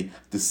Mary,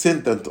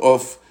 descendant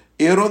of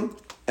Aaron,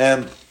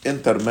 and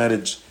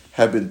intermarriage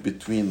happened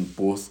between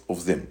both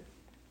of them.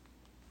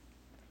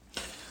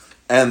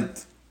 And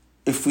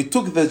if we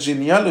took the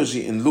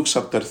genealogy in Luke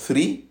chapter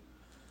 3,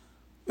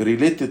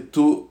 related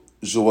to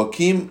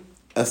Joachim,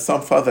 as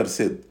some father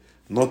said,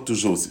 not to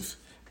Joseph.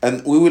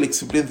 And we will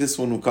explain this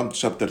when we come to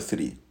chapter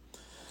 3.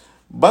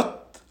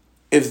 But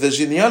if the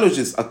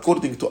genealogies,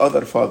 according to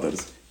other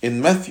fathers,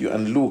 in Matthew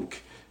and Luke,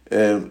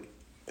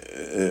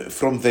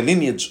 from the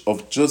lineage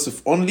of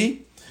Joseph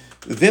only,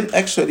 then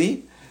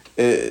actually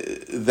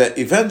the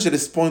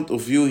evangelist point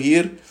of view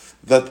here,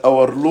 that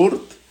our Lord,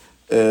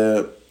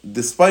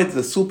 despite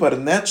the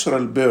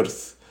supernatural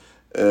birth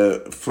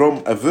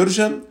from a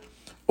virgin,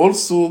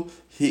 also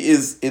he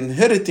is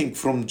inheriting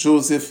from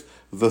Joseph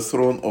the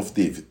throne of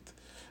David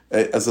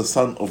as a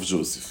son of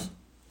Joseph.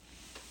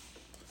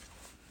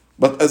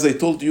 But as I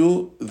told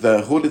you,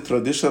 the holy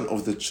tradition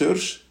of the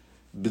church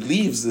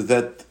believes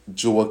that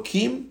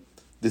Joachim,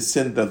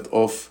 descendant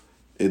of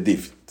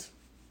David.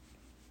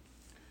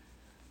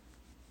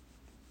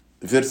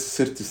 Verse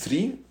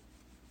 33,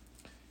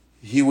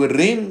 he will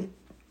reign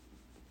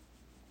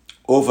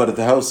over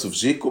the house of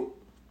Jacob,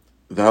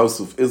 the house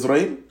of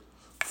Israel,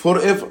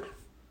 forever,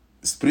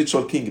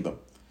 spiritual kingdom.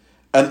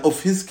 And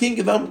of his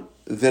kingdom,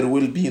 there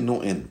will be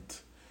no end.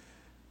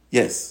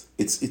 Yes,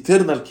 it's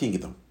eternal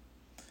kingdom.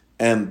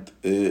 And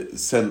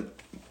St.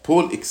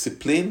 Paul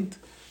explained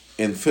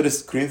in 1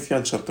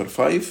 Corinthians chapter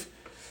 5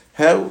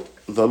 how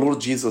the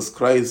Lord Jesus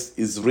Christ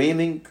is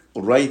reigning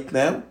right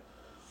now,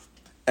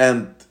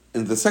 and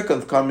in the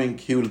second coming,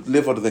 he will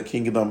deliver the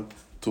kingdom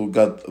to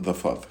God the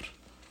Father.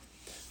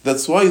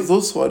 That's why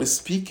those who are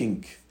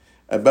speaking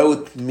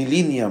about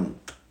millennium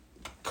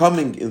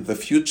coming in the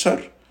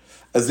future,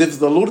 as if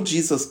the Lord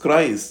Jesus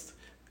Christ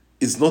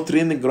is not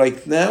reigning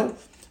right now,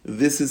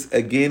 this is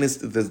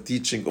against the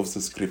teaching of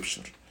the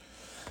scripture.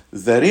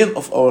 The reign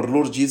of our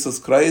Lord Jesus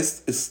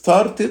Christ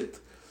started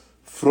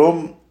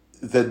from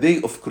the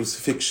day of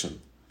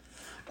crucifixion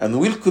and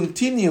will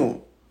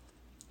continue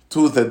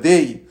to the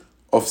day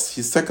of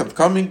his second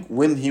coming,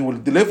 when he will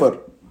deliver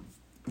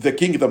the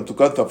kingdom to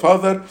God the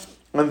Father,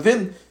 and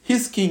then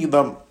his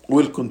kingdom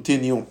will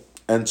continue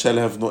and shall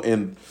have no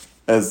end,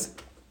 as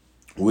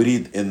we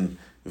read in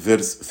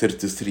verse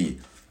 33.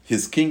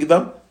 His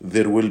kingdom,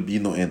 there will be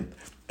no end.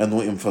 And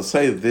we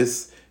emphasize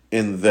this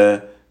in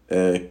the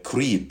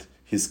creed.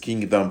 His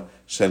kingdom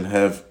shall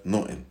have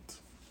no end.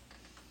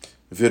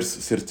 Verse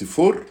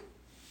 34.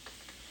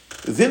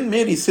 Then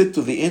Mary said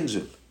to the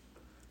angel,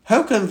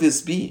 "How can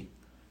this be,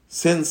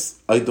 since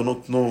I do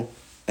not know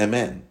a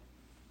man?"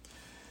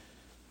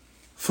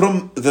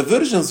 From the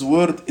Virgin's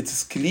word, it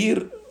is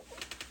clear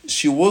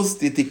she was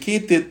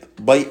dedicated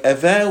by a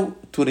vow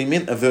to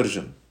remain a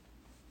virgin.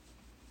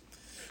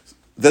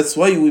 That's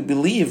why we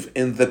believe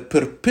in the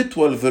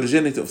perpetual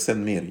virginity of Saint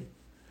Mary.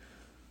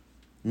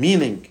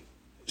 Meaning,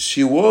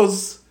 she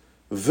was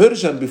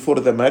virgin before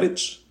the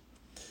marriage.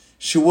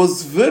 She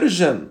was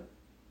virgin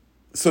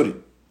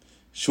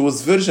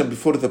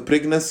before the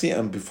pregnancy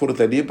and before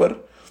the labor.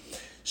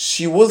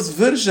 She was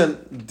virgin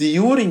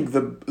during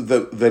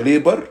the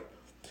labor.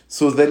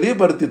 So the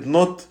labor did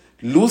not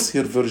lose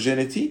her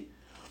virginity.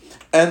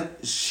 And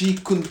she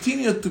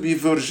continued to be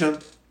virgin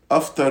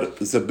after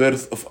the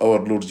birth of our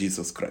Lord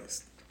Jesus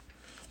Christ.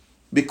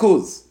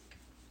 Because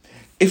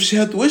if she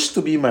had wished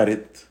to be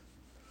married,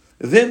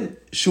 then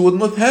she would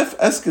not have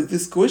asked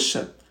this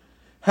question.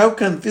 How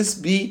can this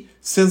be,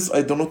 since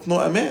I do not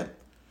know a man?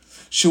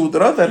 She would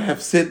rather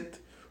have said,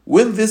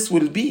 when this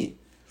will be,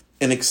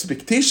 in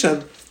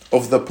expectation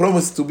of the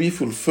promise to be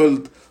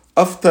fulfilled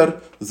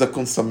after the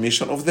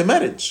consummation of the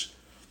marriage.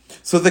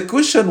 So the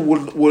question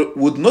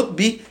would not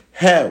be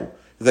how.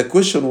 The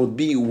question would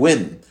be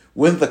when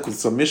the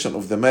consummation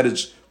of the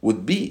marriage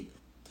would be.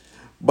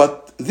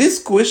 But this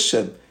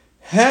question,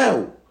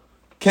 how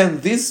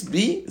can this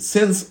be,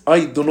 since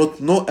I do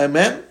not know a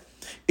man?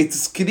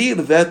 It's clear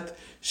that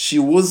she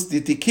was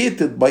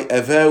dedicated by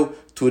a vow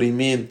to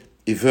remain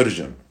a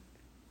virgin.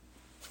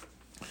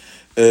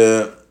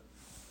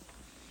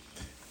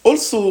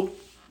 Also,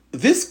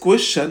 this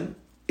question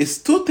is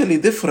totally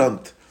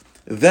different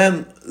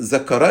than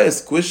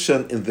Zachariah's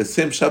question in the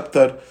same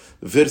chapter,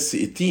 verse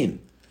 18.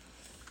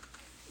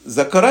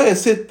 Zachariah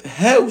said,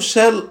 "How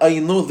shall I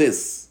know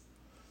this?"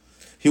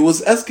 He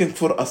was asking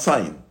for a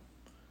sign.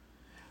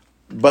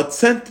 But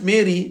Saint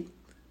Mary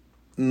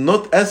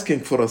not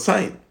asking for a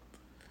sign,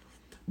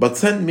 but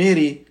Saint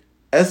Mary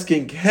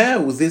asking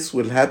how this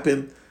will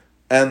happen,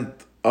 and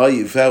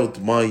I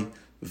vowed my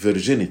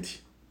virginity.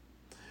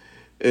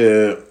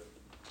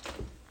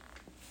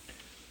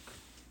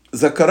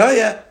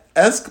 Zachariah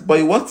asked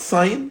by what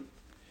sign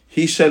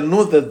he shall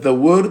know that the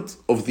words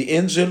of the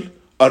angel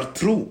are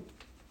true.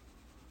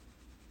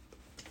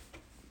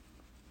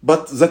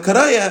 But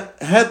Zachariah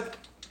had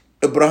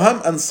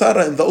Abraham and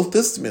Sarah in the Old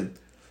Testament,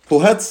 who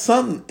had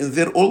sons in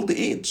their old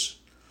age.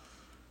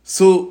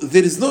 So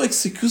there is no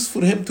excuse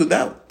for him to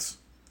doubt.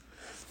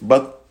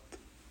 But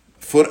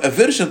for a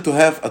virgin to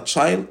have a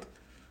child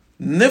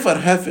never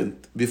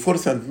happened before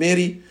Saint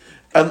Mary,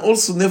 and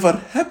also never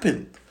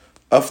happened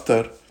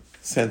after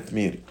Saint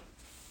Mary.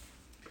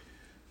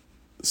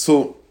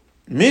 So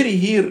Mary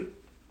here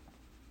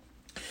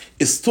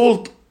is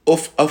told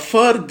of a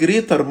far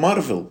greater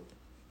marvel.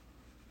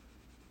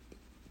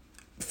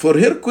 For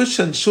her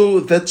question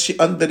shows that she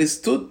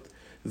understood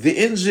the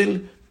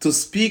angel to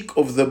speak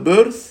of the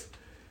birth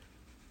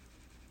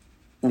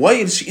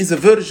while she is a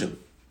virgin.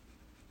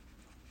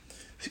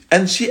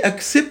 And she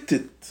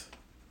accepted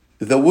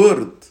the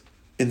word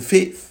in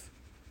faith.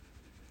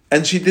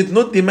 And she did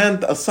not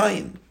demand a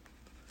sign.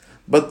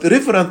 But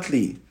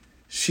reverently,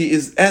 she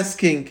is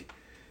asking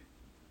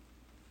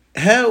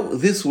how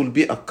this will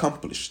be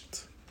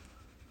accomplished.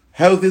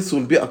 How this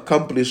will be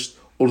accomplished,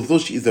 although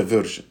she is a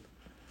virgin.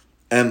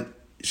 And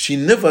she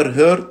never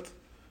heard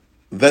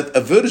that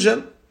a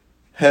virgin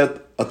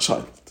had a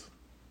child.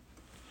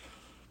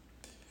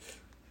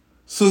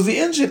 So the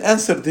angel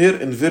answered her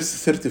in verse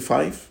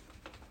 35,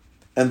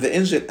 And the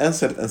angel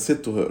answered and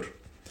said to her,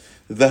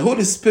 the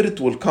Holy Spirit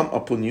will come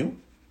upon you,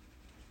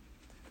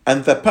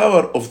 and the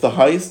power of the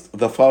highest,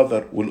 the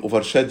Father, will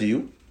overshadow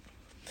you.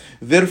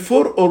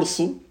 Therefore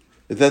also,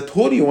 that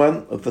Holy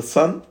One, the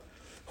Son,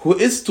 who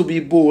is to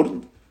be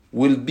born,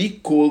 will be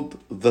called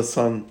the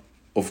Son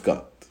of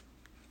God.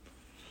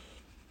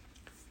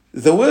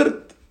 The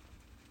word,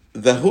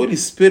 the Holy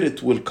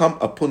Spirit will come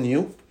upon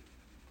you,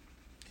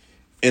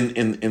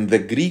 in the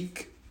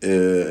Greek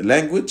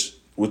language,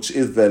 which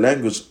is the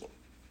language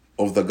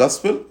of the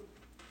gospel,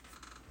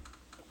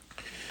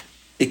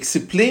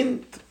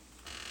 explained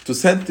to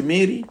Saint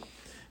Mary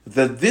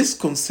that this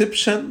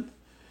conception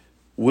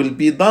will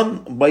be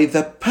done by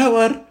the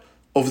power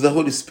of the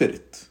Holy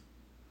Spirit.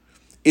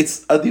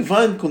 It's a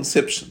divine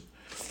conception.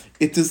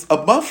 It is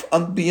above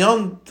and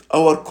beyond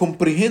our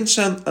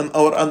comprehension and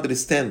our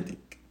understanding.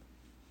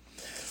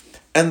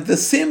 And the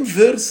same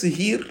verse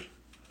here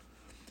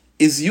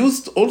is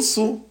used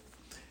also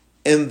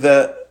in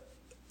the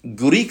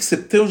Greek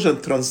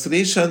Septuagint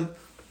translation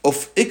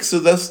of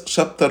Exodus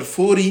chapter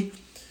 40,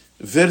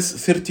 verse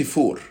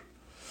 34,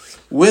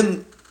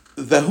 when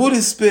the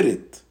Holy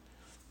Spirit,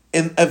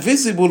 in a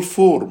visible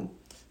form,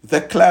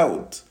 the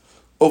cloud,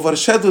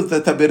 overshadowed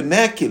the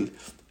tabernacle,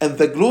 and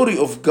the glory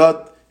of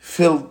God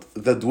filled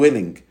the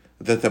dwelling,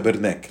 the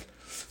tabernacle.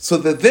 So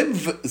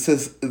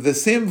the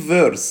same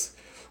verse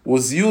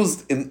was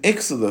used in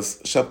Exodus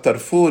chapter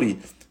 40,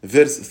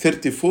 verse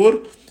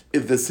 34,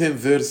 is the same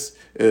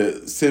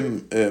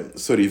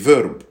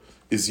verb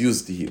is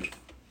used here.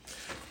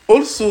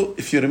 Also,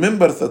 if you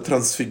remember the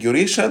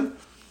transfiguration,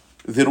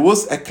 there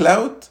was a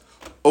cloud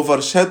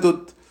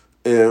overshadowed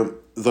the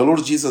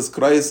Lord Jesus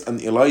Christ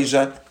and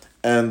Elijah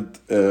and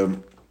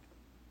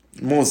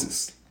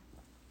Moses.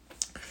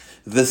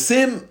 The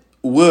same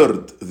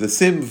word, the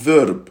same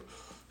verb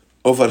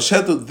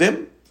overshadowed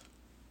them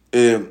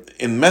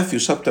in Matthew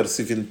chapter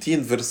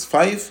 17, verse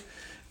 5,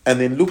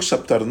 and in Luke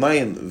chapter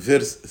 9,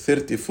 verse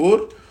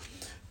 34.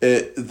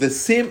 The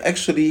same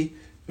actually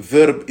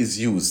verb is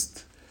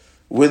used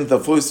when the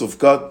voice of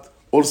God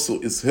also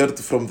is heard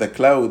from the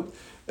cloud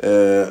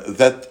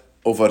that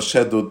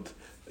overshadowed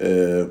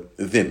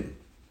them,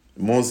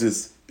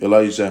 Moses,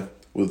 Elijah,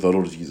 with the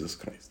Lord Jesus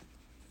Christ.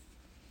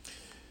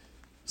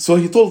 So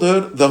he told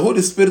her, the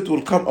Holy Spirit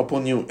will come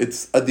upon you.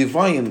 It's a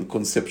divine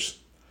conception.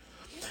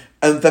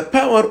 And the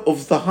power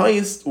of the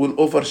highest will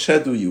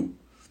overshadow you.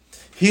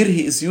 Here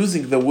he is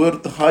using the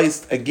word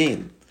highest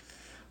again.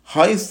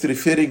 Highest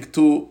referring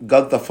to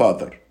God the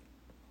Father.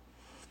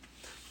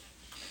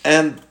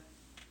 And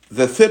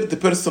the third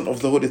person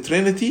of the Holy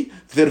Trinity,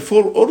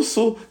 therefore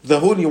also the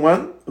Holy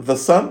One, the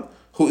Son,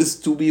 who is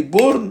to be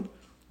born,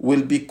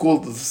 will be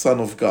called the Son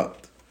of God.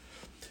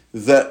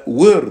 The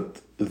Word,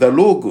 the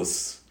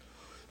Logos,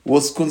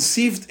 was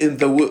conceived in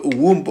the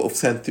womb of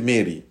Saint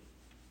Mary,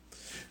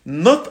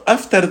 not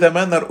after the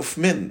manner of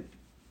men,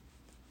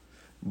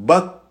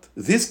 but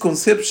this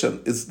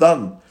conception is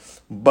done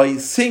by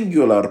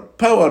singular,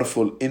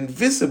 powerful,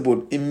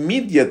 invisible,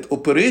 immediate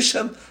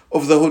operation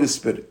of the Holy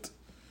Spirit.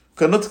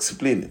 Cannot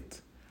explain it.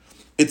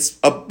 It's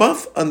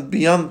above and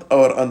beyond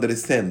our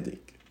understanding.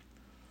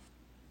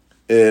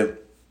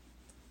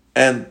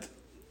 And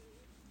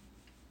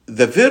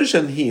the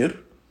Virgin here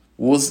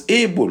was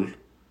able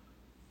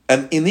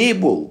and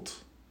enabled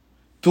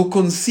to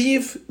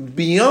conceive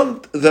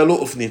beyond the law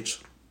of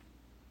nature.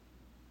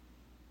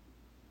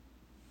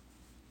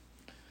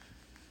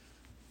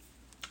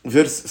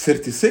 Verse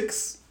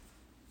 36,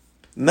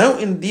 now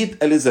indeed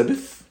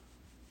Elizabeth,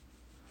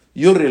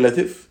 your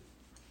relative,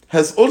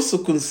 has also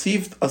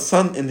conceived a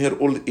son in her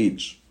old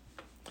age,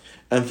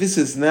 and this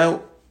is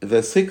now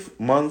the 6th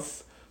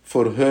month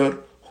for her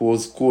who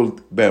was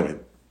called barren.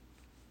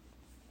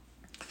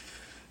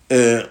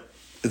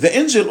 The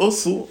angel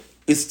also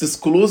is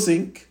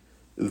disclosing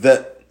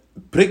the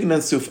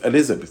pregnancy of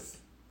Elizabeth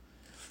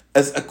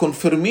as a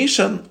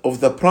confirmation of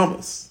the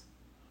promise,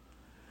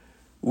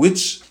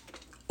 which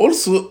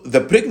also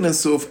the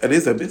pregnancy of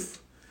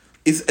Elizabeth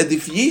is a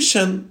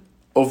deviation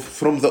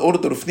from the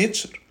order of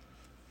nature,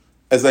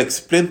 as I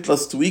explained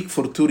last week,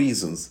 for two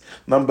reasons.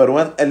 Number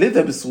one,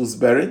 Elizabeth was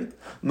barren.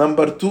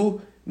 Number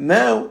two,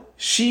 now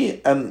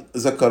she and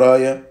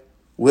Zechariah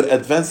were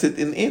advanced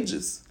in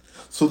ages.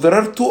 So there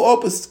are two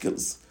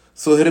obstacles.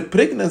 So her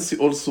pregnancy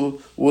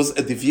also was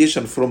a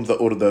deviation from the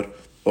order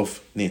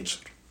of nature.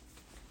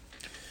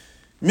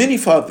 Many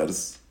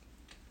fathers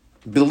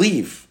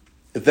believe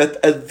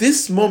that at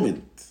this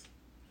moment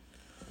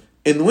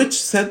in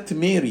which Saint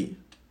Mary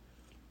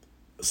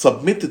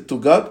submitted to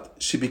God,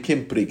 she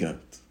became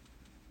pregnant.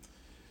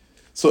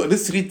 So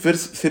let's read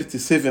verse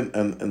 37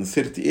 and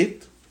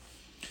 38.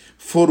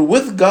 For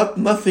with God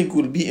nothing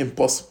will be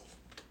impossible.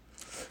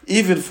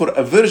 Even for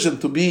a virgin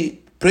to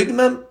be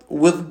pregnant,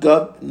 with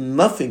God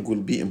nothing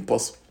will be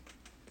impossible.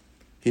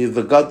 He is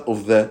the God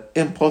of the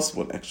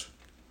impossible, actually.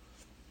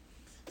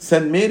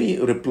 Saint Mary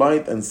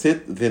replied and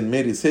said, then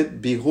Mary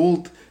said,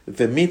 behold,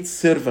 the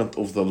maidservant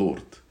of the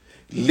Lord.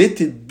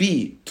 Let it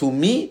be to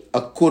me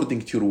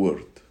according to your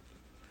word.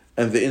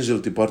 And the angel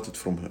departed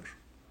from her.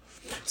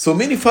 So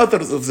many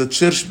fathers of the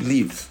church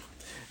believe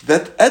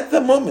that at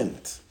the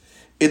moment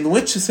in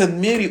which Saint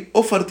Mary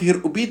offered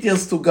her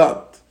obedience to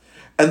God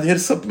and her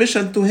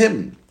submission to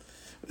Him,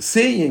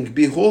 saying,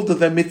 "Behold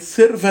the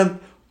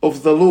maidservant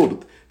of the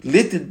Lord,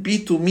 let it be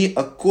to me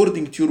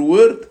according to your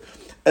word,"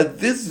 at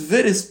this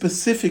very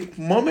specific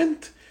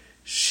moment,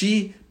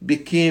 she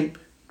became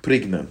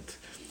pregnant.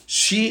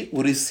 She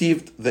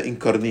received the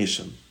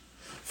incarnation.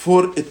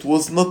 For it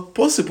was not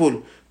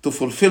possible to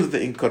fulfill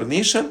the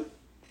incarnation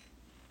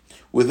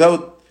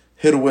without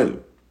her will.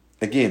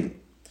 Again,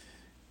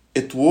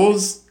 it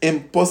was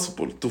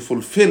impossible to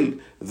fulfill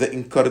the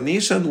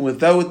incarnation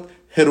without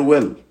her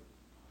will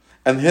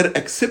and her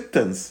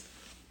acceptance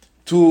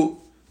to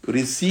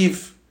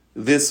receive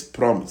this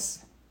promise.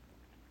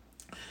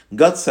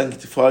 God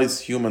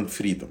sanctifies human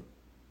freedom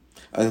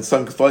and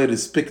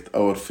respect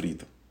our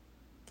freedom.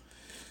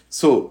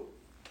 So,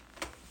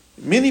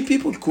 many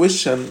people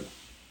question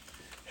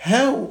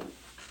how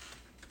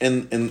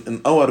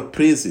in our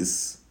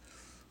praises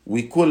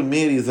we call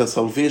Mary the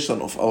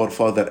salvation of our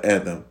father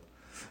Adam.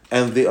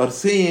 And they are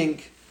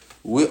saying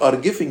we are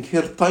giving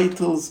her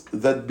titles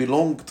that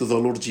belong to the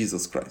Lord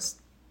Jesus Christ.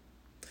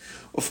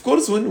 Of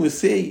course, when we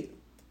say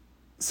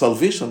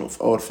salvation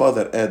of our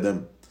father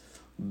Adam,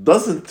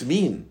 doesn't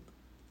mean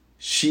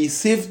she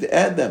saved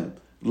Adam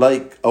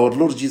like our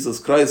Lord Jesus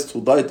Christ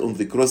who died on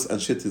the cross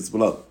and shed his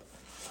blood.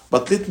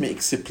 But let me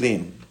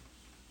explain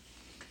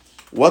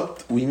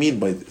what we mean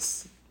by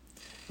this.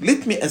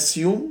 Let me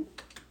assume,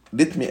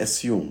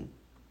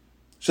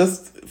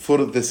 just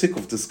for the sake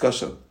of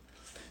discussion,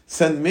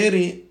 Saint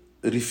Mary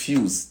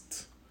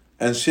refused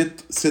and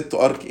said to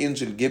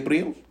Archangel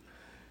Gabriel,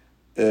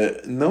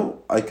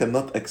 no, I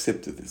cannot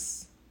accept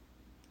this.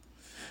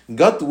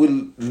 God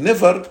will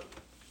never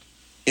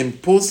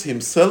impose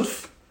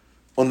himself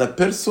on a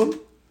person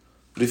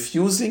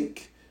refusing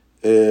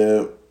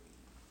a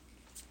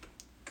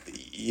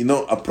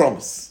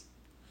promise.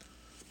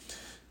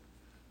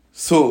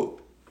 So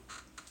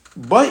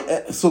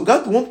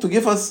God wants to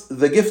give us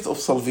the gift of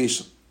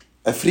salvation,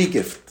 a free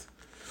gift.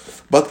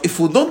 But if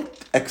we don't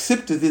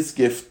accept this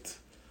gift,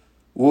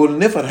 we will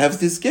never have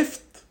this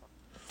gift.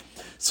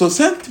 So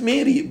Saint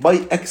Mary,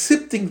 by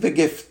accepting the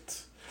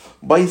gift,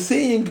 by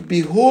saying,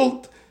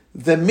 "Behold,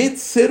 the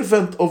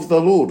maidservant of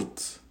the Lord,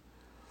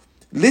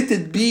 let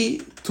it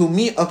be to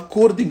me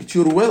according to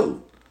your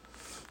will,"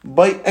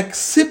 by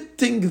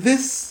accepting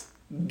this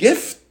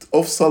gift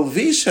of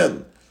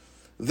salvation,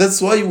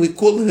 that's why we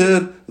call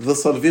her the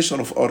salvation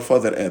of our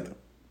father Adam.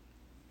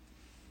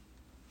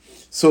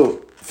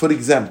 So, for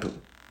example,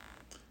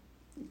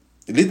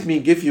 let me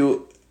give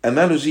you an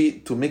analogy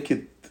to make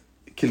it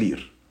clear.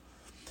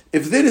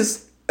 If there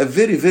is a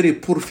very, very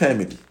poor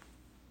family,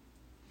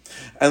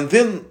 and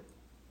then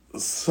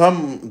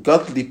some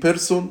godly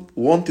person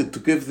wanted to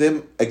give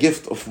them a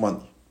gift of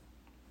money,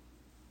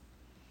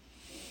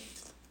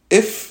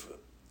 if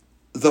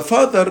the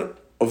father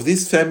of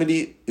this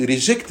family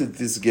rejected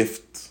this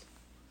gift,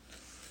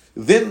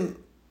 then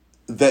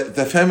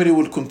the family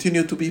will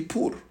continue to be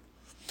poor.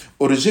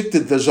 Or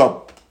rejected the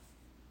job,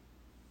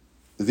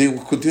 they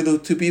will continue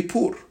to be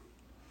poor.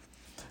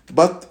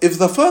 But if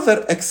the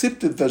father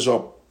accepted the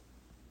job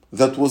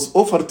that was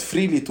offered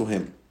freely to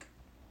him,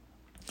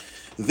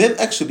 then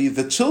actually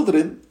the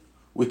children,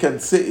 we can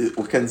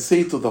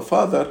say to the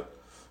father,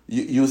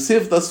 you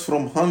saved us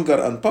from hunger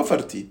and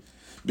poverty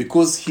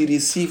because he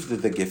received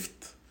the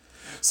gift.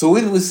 So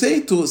when we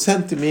say to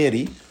Saint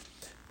Mary,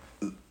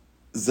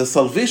 the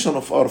salvation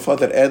of our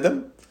father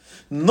Adam,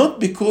 not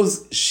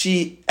because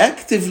she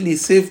actively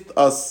saved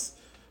us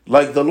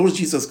like the Lord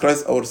Jesus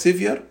Christ, our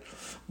Savior,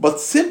 but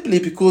simply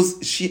because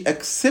she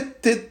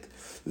accepted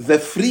the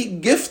free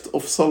gift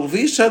of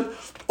salvation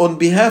on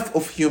behalf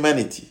of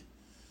humanity.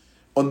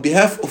 On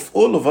behalf of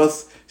all of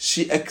us,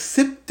 she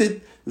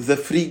accepted the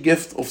free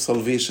gift of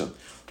salvation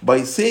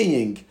by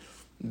saying,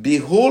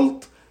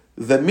 "Behold,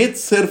 the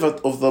maidservant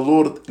of the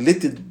Lord,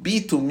 let it be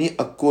to me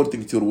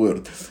according to your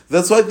word."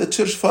 That's why the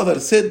church father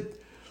said,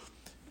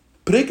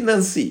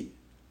 pregnancy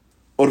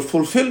or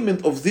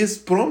fulfillment of this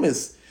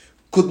promise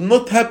could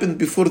not happen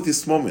before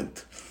this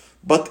moment.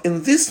 But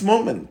in this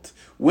moment,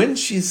 when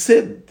she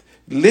said,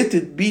 "Let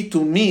it be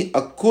to me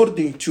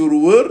according to your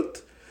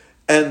word,"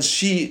 and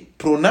she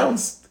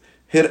pronounced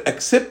her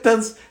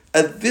acceptance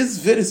at this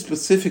very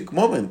specific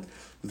moment,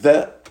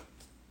 the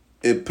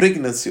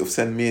pregnancy of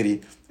Saint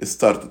Mary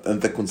started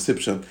and the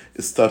conception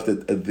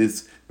started at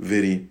this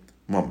very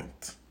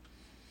moment.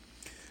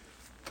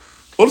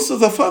 Also,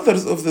 the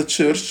fathers of the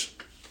church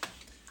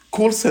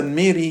call Saint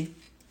Mary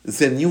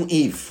the new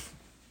Eve.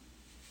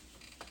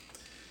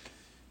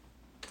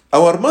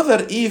 Our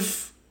mother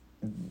Eve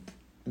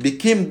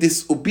became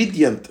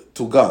disobedient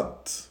to God,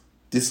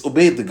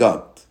 disobeyed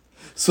God.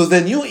 So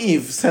the new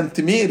Eve, Saint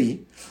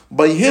Mary,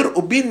 by her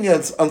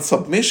obedience and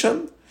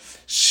submission,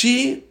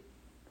 she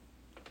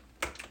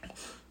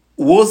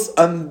was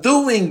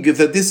undoing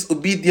the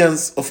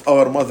disobedience of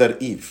our mother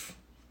Eve.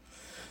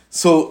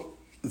 So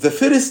the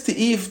first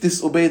Eve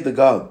disobeyed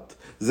God.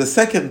 The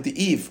second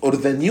Eve, or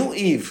the new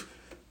Eve,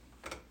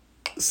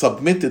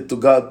 submitted to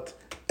God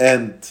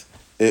and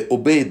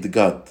obeyed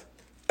God.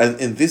 And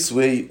in this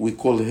way, we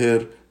call her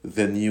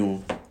the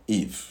new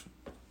Eve.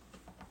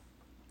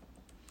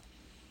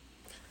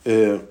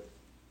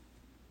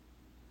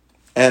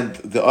 And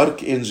the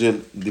archangel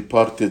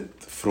departed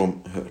from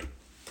her.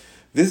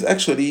 This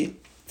actually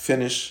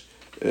finish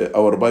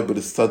our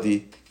Bible study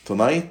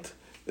tonight,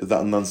 the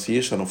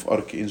Annunciation of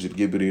Archangel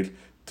Gabriel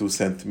to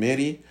Saint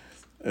Mary.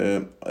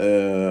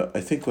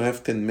 I think we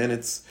have 10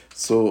 minutes,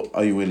 so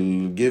I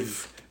will give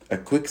a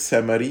quick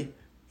summary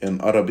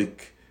in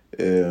Arabic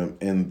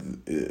in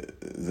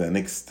the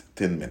next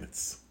 10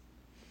 minutes.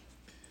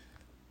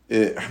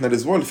 احنا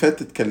الأسبوع اللي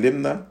فات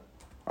اتكلمنا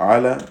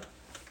على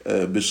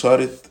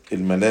بشارة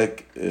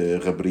الملاك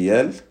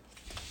غبريال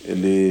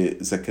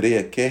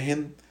لزكريا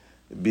كاهن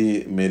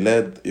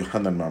بميلاد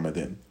يوحنا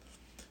المعمدان.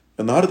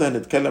 النهاردة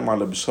هنتكلم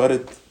على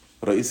بشارة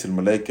رئيس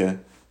الملائكة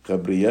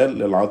غبريال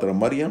للعذراء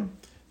مريم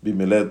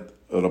بميلاد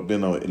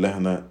ربنا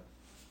وإلهنا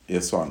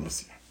يسوع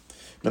المسيح.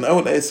 من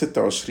أول آية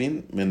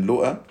 26 من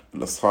لوقا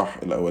الأصحاح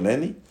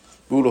الأولاني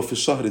بيقولوا في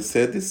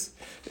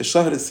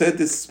الشهر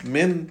السادس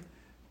من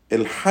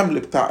الحمل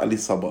بتاع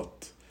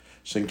إليصابات.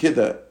 عشان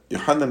كده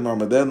يوحنا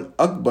المعمدان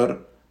أكبر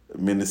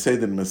من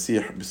السيد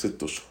المسيح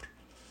ب6 أشهر.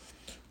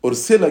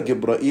 أرسل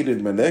جبرائيل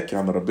الملاك،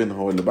 يعني ربنا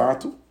هو اللي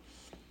بعته،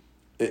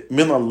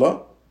 من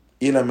الله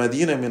إلى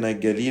مدينة من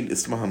الجليل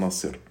اسمها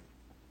ناصرة.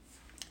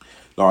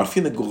 لو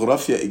عارفين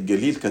الجغرافيا،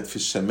 الجليل كانت في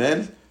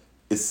الشمال،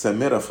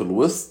 السامرة في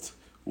الوسط،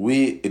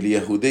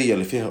 واليهودية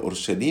اللي فيها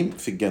أورشليم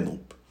في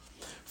الجنوب.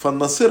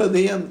 فالناصرة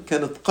دي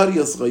كانت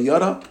قرية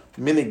صغيرة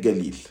من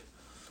الجليل،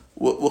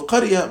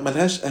 وقرية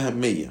ملهاش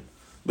أهمية،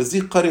 بس دي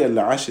القرية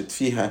اللي عاشت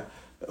فيها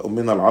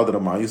أمنا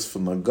العذراء مع يوسف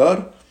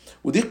النجار،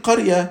 ودي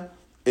القرية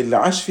اللي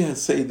عاش فيها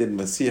السيد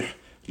المسيح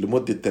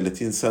لمدة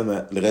 30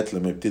 سنة لغاية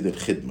لما يبتدي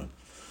الخدمة.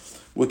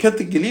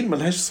 وكانت الجليل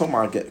ملهاش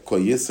سمعة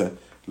كويسة،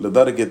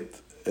 لدرجة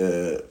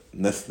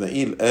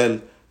نثنائيل قال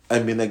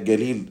أمن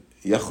الجليل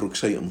يخرج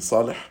شيء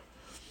صالح.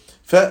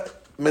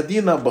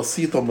 فمدينة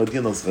بسيطة،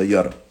 مدينة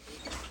صغيرة،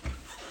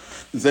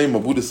 زي ما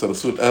بولس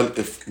الرسول قال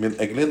من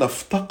أجلنا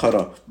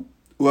افتقر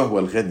وهو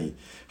الغني.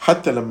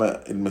 حتى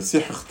لما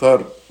المسيح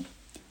اختار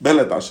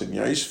بلد عشان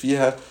يعيش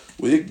فيها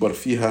ويكبر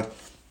فيها،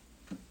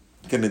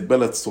 كانت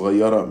بلد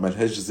صغيرة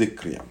ملهاش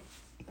ذكر يعني.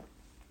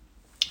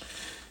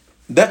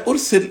 ده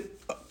أرسل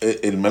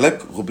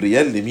الملاك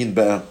غبريال لمين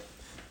بقى؟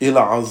 إلى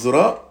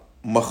عذراء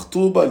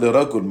مخطوبة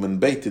لرجل من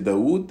بيت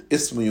داود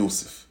اسمه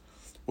يوسف،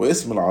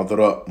 واسم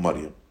العذراء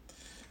مريم.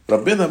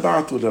 ربنا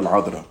بعته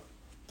للعذراء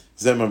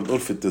زي ما بنقول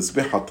في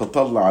التسبيحة: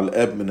 تطلع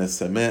الآب من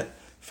السماء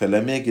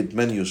فلم يجد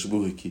من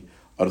يشبهك،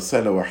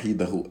 أرسل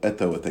وحيده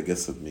أتى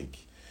وتجسد منك.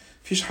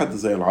 فيش حد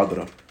زي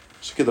العذراء،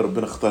 عشان كده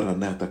ربنا اختارها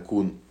أنها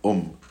تكون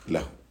أم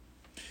له.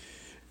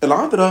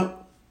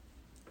 العذراء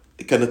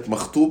كانت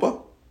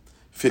مخطوبة.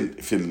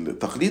 في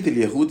التقليد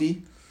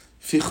اليهودي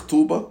في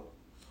خطوبة،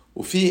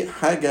 وفي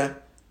حاجة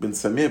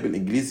بنسميها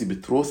بالإنجليزي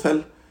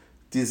بتروثل،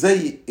 دي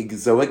زي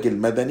الزواج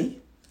المدني،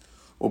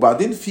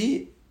 وبعدين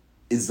في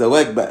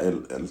الزواج بقى،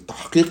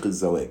 التحقيق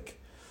الزواج.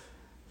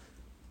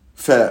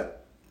 فكلمة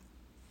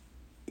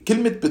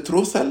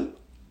بتروثل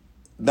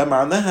ده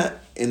معناها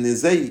ان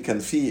زي كان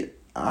في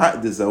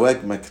عقد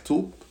زواج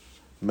مكتوب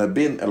ما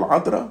بين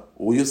العذراء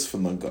ويوسف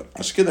النجار.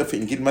 عشان كده في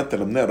انجيل متى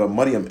لما نقرا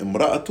مريم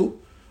امرأته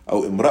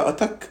او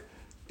امرأتك،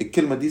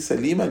 الكلمة دي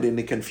سليمة،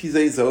 لان كان في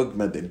زي زواج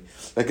مدني،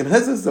 لكن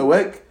هذا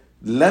الزواج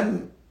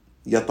لم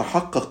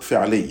يتحقق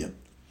فعليا.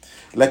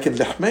 لكن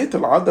لحماية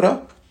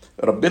العذراء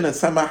ربنا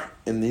سمح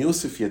ان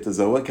يوسف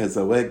يتزوجها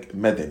زواج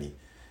مدني،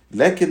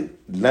 لكن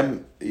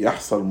لم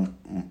يحصل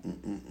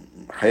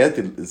حياة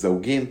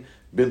الزوجين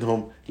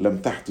بينهم، لم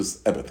تحدث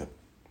ابدا.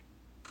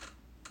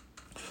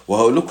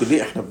 وهقول لكم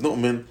ليه احنا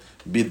بنؤمن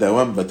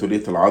بدوام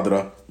بتولية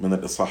العذراء من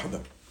الاصحاح ده.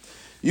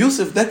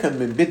 يوسف ده كان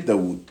من بيت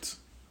داود،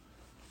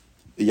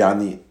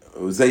 يعني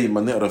زي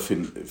ما نقرا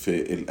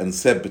في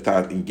الانساب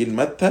بتاعه انجيل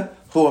متى،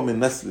 هو من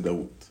نسل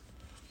داود،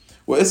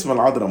 واسم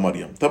العذراء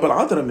مريم. طب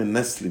العذراء من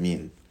نسل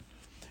مين؟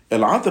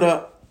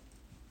 العذراء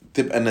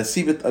تبقى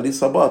نسيبة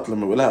إليصابات،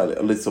 لما بقولها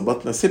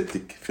إليصابات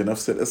نسيبتك في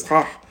نفس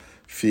الإصحاح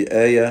في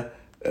آية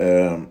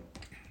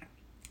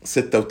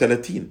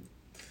 36.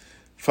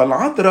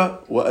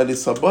 فالعذراء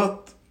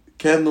وإليصابات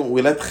كانوا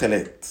ولاد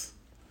خالات،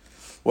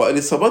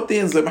 وإليصابات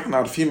دي زي ما احنا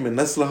عارفين من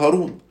نسل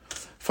هارون.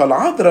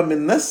 فالعذراء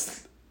من نسل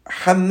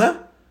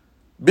حنة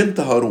بنت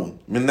هارون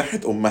من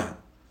ناحية أمها،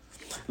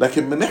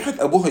 لكن من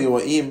ناحية أبوها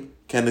يوائيم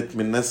كانت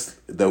من نسل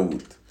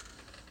داود.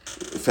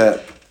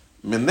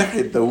 فمن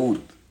ناحية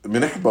داود، من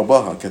ناحية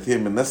باباها كانت هي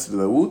من نسل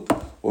داود،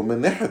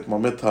 ومن ناحية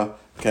مامتها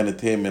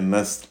كانت هي من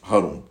نسل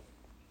هارون.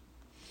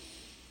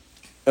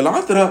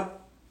 العذراء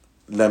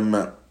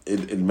لما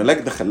الملاك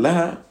دخل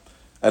لها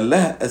قال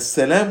لها: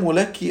 السلام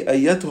لك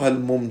أيتها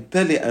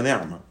الممتلئة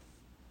نعمة،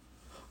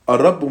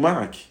 الرب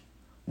معك،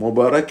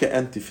 مباركة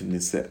أنت في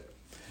النساء.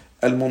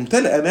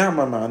 الممتلئة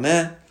نعمة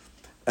معناه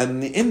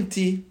أن أنت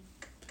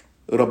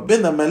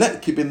ربنا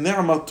ملأك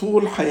بالنعمة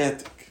طول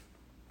حياتك،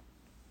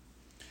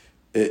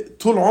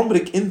 طول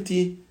عمرك أنت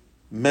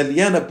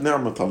مليانة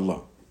بنعمة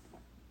الله.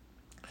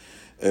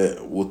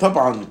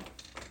 وطبعا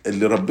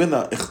اللي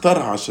ربنا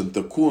اختارها عشان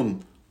تكون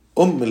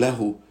أم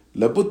له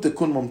لابد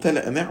تكون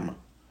ممتلئة نعمة.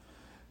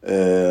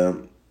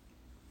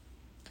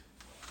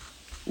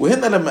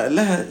 وهنا لما قال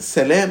لها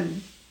سلام،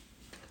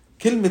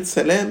 كلمة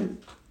سلام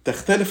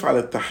تختلف على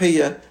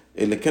التحية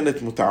اللي كانت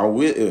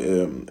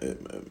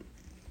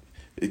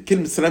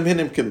كلمة سلام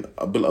هنا يمكن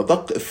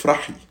بالأدق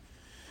افرحي،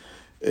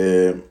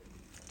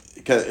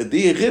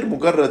 دي غير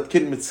مجرد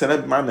كلمة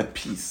سلام بمعنى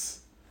بيس.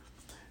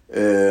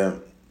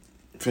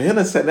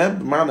 فهنا سلام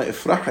بمعنى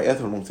افرحي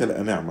أيتها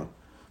الممتلئة نعمة،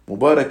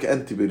 مبارك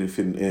أنت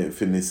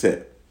في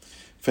النساء.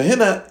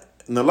 فهنا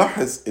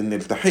نلاحظ ان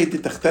التحية دي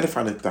تختلف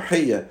عن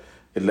التحية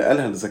اللي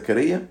قالها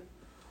لزكريا،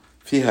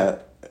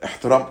 فيها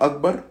احترام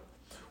أكبر،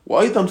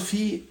 وأيضا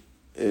في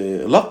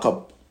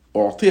لقب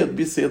أعطيت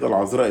به السيدة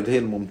العذراء اللي هي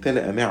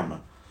الممتلئة نعمة،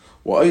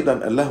 وأيضا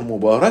قال لها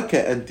مباركة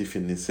أنت في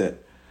النساء،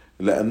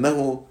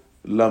 لأنه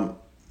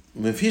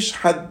مفيش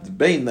حد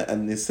بين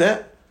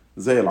النساء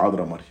زي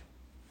العذراء مريم،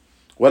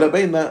 ولا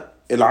بين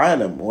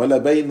العالم، ولا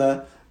بين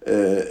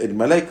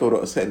الملائكة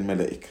ورؤساء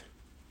الملائكة.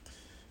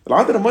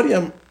 العذراء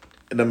مريم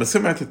لما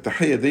سمعت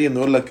التحية دي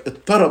نقول لك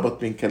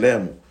اضطربت من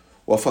كلامه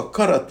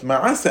وفكرت ما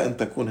عسى أن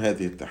تكون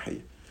هذه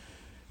التحية.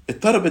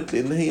 اضطربت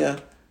لأن هي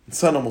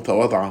إنسانة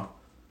متواضعة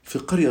في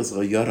قرية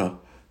صغيرة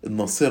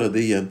الناصرة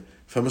دي،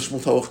 فمش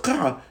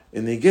متوقعة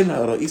أن يجي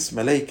لها رئيس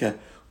ملائكة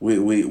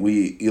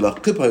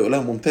ويلقبها يقول لها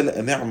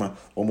ممتلئة نعمة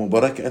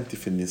ومباركة أنت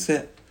في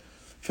النساء.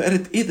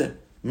 فقالت إيه ده؟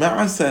 ما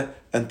عسى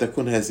أن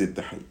تكون هذه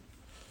التحية.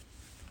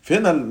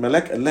 فهنا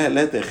الملاك قال لها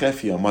لا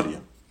تخافي يا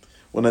مريم،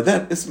 وناداها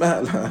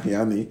باسمها.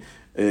 يعني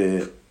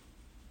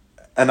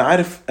أنا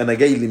عارف أنا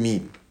جاي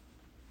لمين،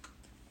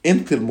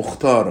 أنت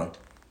المختارة،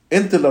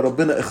 أنت اللي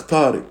ربنا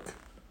اختارك.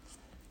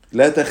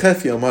 لا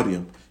تخافي يا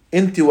مريم،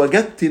 أنت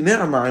وجدت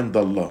نعمة عند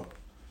الله.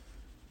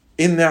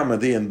 إيه النعمة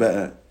دي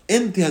بقى؟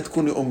 أنت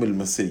هتكوني أم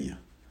المسيح،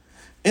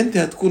 أنت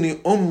هتكوني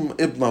أم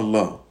ابن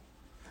الله.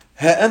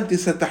 ها أنت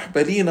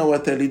ستحبلين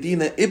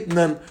وتلدين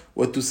ابنا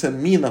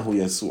وتسمينه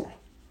يسوع.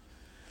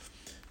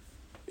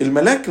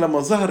 الملاك لما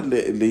ظهر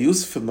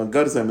ليوسف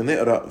النجار زي ما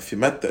نقرأ في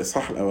متى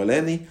إصحاح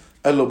الأولاني،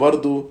 قال له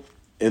برضو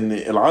إن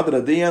العذراء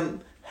دي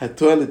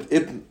هتولد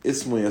ابن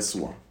اسمه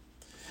يسوع.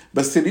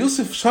 بس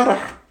اليوسف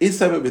شرح إيه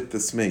سبب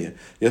التسمية.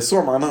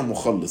 يسوع معناها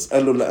مخلص،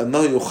 قال له لأنه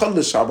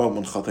يخلص شعبه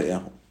من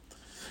خطاياهم.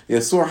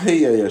 يسوع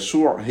هي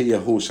يشوع هي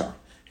هوشع،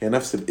 هي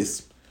نفس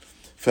الاسم،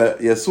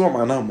 فيسوع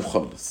معناها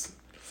مخلص.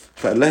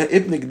 فقال لها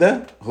ابنك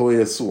ده هو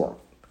يسوع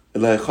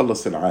اللي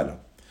هيخلص العالم،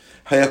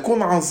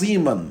 هيكون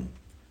عظيما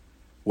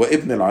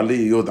وابن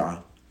العلي يدعى.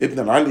 ابن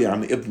العلي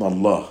يعني ابن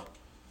الله،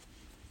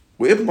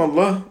 وابن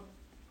الله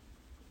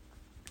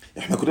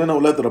احنا كلنا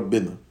ولاد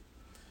ربنا،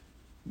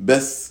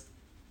 بس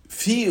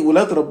في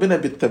ولاد ربنا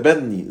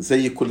بالتبني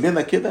زي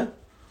كلنا كده،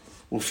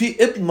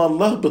 وفي ابن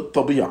الله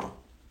بالطبيعة.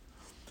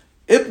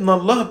 ابن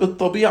الله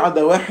بالطبيعة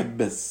ده واحد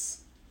بس،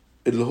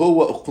 اللي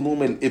هو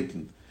أقنوم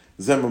الابن،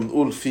 زي ما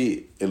بنقول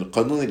في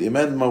القانون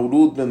الإيمان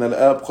مولود من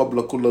الآب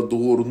قبل كل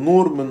الدهور،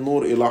 نور من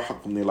نور إلى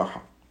حق من إلى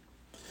حق.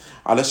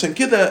 علشان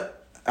كده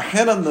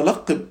أحيانا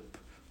نلقب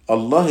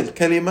الله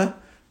الكلمة،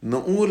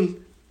 نقول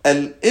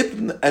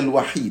الابن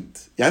الوحيد.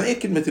 يعني ايه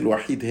كلمة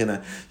الوحيد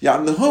هنا؟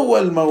 يعني هو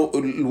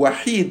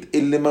الوحيد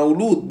اللي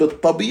مولود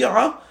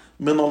بالطبيعة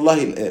من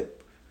الله الآب.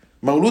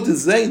 مولود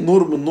ازاي؟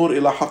 نور من نور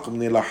إلى حق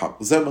من إلى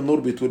حق، زي ما النور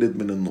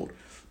بيتولد من النور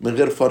من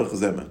غير فرق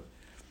زمن.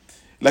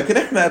 لكن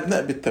احنا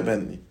أبناء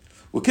بالتبني.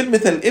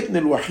 وكلمة الابن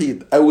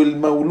الوحيد أو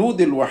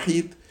المولود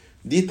الوحيد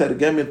دي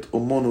ترجمة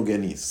أمونو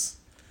جانيس.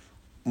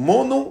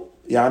 مونو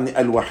يعني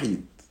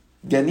الوحيد،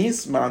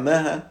 جانيس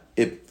معناها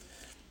ابن،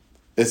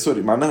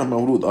 معناها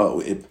مولود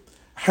وابن.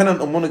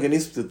 احيانا امنا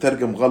جنيس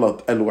بتترجم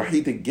غلط،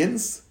 الوحيد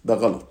الجنس، ده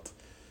غلط.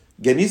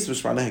 جنيس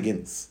مش معناها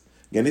جنس،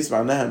 جنيس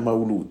معناها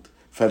مولود.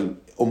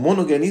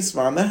 فالامنا جنيس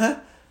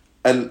معناها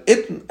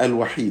الابن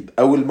الوحيد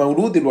او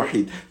المولود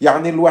الوحيد،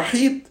 يعني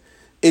الوحيد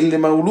اللي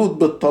مولود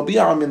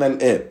بالطبيعة من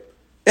الآب.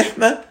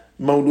 احنا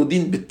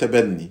مولودين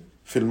بالتبني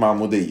في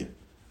المعمودية،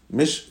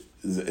 مش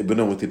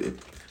بنوة الابن.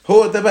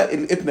 هو ده بقى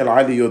الابن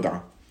العالي يدعى،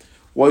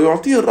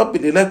 ويعطيه الرب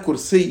الإله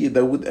كرسي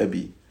داود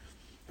أبيه.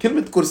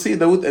 كلمة كرسي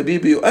داود أبيه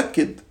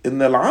بيؤكد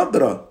إن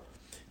العذراء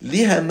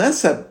ليها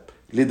نسب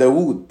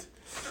لداود،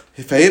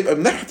 فيبقى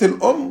من ناحية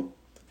الأم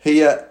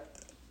هي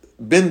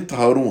بنت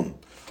هارون،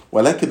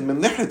 ولكن من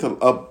ناحية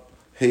الأب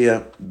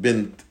هي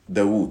بنت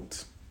داود.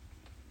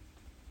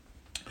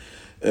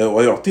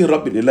 ويعطيه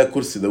الرب الإله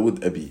كرسي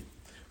داود أبيه،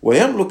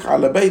 ويملك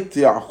على بيت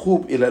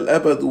يعقوب إلى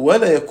الأبد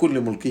ولا يكون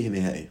لملكه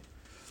نهاية.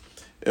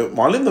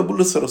 معلمنا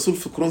بولس الرسول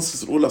في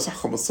كورنثوس الأولى صح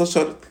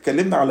 15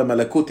 تكلمنا على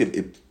ملكوت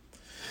الابن.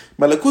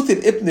 ملكوت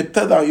الابن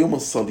ابتدع يوم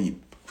الصليب،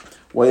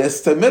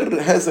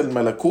 ويستمر هذا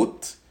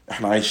الملكوت.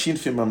 احنا عايشين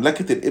في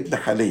مملكة الابن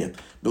حاليا،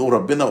 بيقول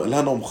ربنا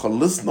وإلهنا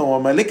ومخلصنا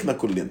ومالكنا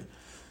كلنا.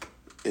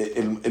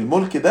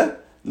 الملك ده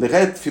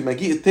لغاية في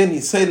مجيء التاني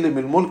يسلم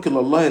الملك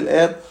لله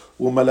الآب،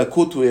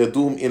 وملكوته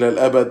يدوم إلى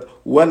الأبد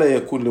ولا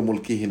يكون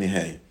لملكه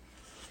نهاية.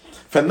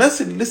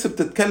 فالناس اللي لسه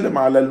بتتكلم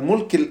على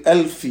الملك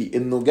الألفي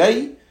إنه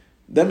جاي،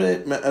 ده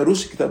ما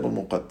قروش الكتاب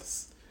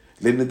المقدس،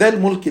 لأن ده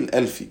الملك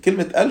الألفي.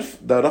 كلمة ألف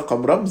ده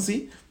رقم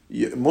رمزي،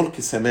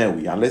 ملك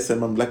سماوي يعني ليس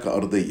مملكة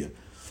أرضية.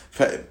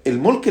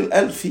 فالملك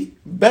الألفي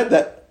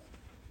بدأ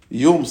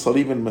يوم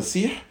صليب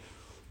المسيح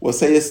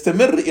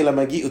وسيستمر إلى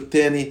مجيئه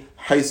الثاني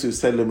حيث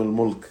يسلم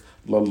الملك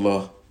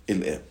لله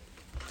الآب.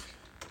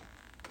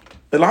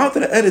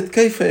 العذراء قالت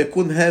كيف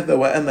يكون هذا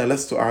وأنا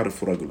لست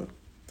أعرف رجلا.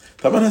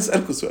 طب أنا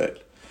هسألكوا سؤال،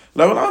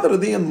 لو العذراء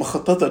دي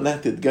مخططة أنها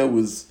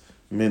تتجوز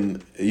من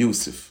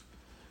يوسف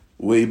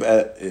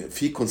ويبقى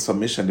في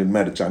كونسميشن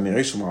للمارج، يعني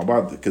يعيشوا مع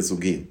بعض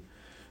كزوجين،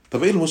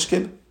 طب ايه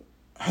المشكلة؟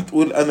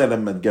 هتقول انا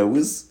لما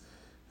اتجوز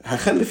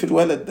هخلف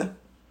الولد ده.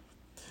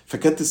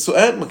 فكانت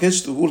السؤال ما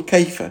كانش تقول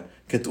كيف،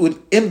 كانت تقول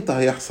امتى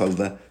هيحصل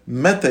ده،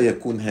 متى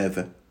يكون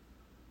هذا،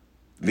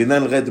 لأنها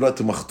لغاية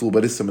دلوقتي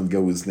مخطوبة لسه ما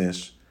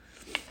اتجوزناش.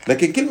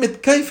 لكن كلمة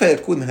كيف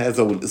يكون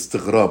هذا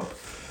والاستغراب،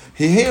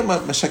 هي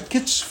ما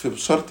شكتش في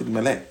بشارة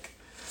الملاك،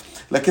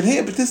 لكن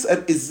هي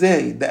بتسأل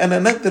ازاي ده انا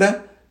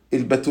نادرة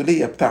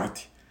البتولية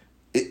بتاعتي،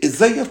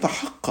 ازاي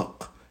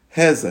يتحقق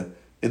هذا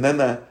ان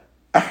انا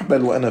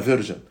احبل وانا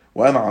فيرجن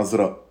وانا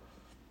عذراء.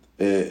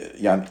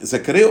 يعني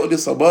زكريا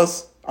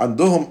واليصاباس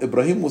عندهم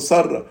ابراهيم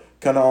وساره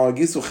كانوا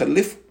عواجيز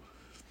وخلفوا،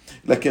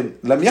 لكن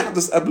لم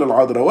يحدث قبل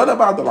العذراء ولا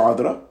بعد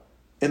العذراء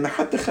ان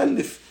حد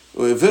خلف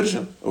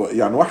فيرجن،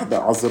 يعني واحده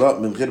عذراء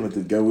من غير ما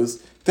تتجوز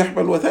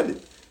تحبل وتلد.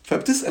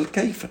 فبتسال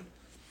كيف.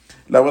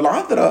 لو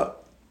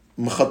العذراء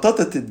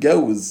مخططه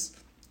تتجوز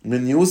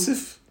من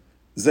يوسف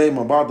زي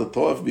ما بعض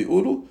الطوائف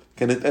بيقولوا،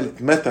 كانت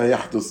قالت متى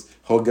يحدث،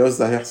 هو الجواز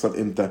ده هيحصل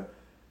امتى،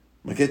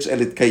 ما كانتش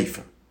قالت كيف.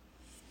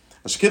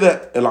 عشان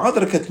كده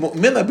العذراء كانت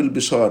مؤمنة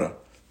بالبشارة،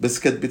 بس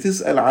كانت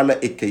بتسأل على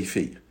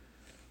الكيفية،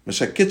 ما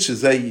شكتش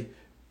زي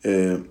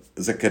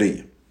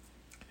زكريا.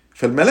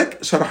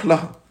 فالملاك شرح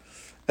لها،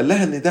 قال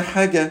لها ان ده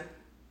حاجة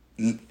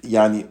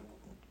يعني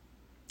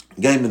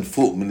جاي من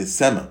فوق من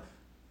السماء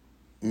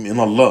من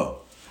الله.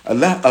 قال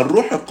لها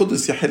الروح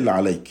القدس يحل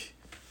عليك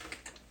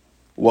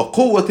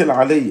وقوة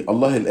العلي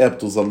الله الآب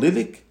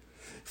تظللك،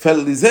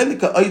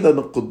 فلذلك أيضا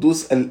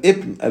القدوس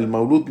الابن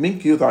المولود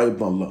منك يدعى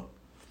ابن الله.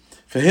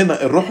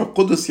 فهنا الروح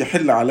القدس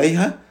يحل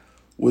عليها،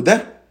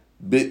 وده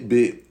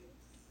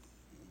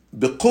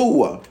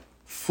بقوة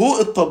فوق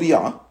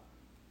الطبيعة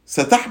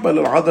ستحبل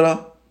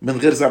العذراء من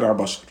غير زرع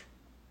بشر.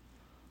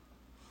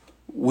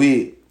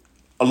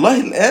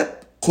 والله الآب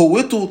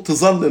قوته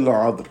تظلل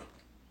العذراء.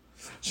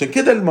 عشان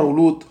كده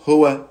المولود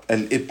هو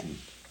الابن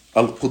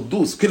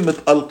القدوس. كلمة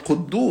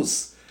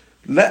القدوس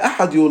لا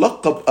أحد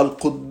يلقب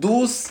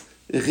القدوس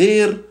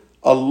غير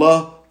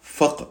الله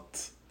فقط.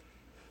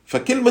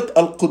 فكلمة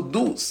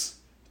القدوس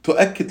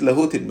تؤكد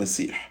لاهوت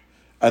المسيح،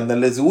 أن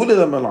الذي ولد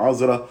من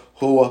العذراء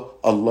هو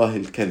الله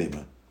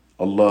الكلمة،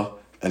 الله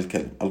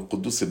الكلمة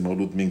القدوس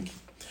المولود منك.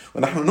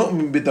 ونحن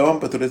نؤمن بدوام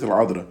بتولية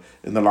العذراء،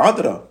 أن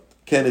العذراء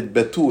كانت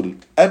بتول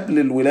قبل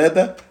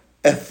الولادة،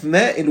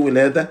 أثناء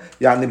الولادة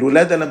يعني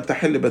الولادة لم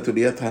تحل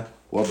بتوليتها،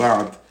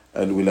 وبعد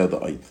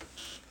الولادة أيضا.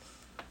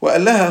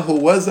 وقال لها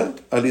هوذا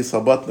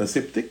اليصابات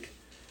نسبتك،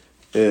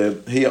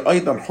 هي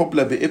أيضا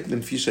حبلى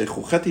بابن في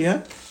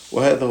شيخوختها،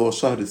 وهذا هو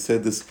الشهر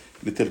السادس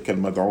لتلك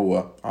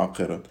المدعوة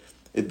عاقرا.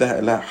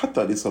 ادها لها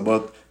حتى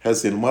اليصابات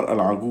هذه المرأة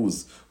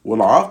العجوز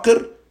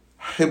والعاقر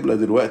حبلى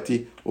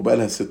دلوقتي، وبقى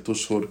لها 6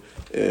 أشهر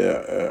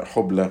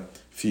حبلى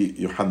في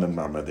يوحنا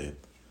المعمدان.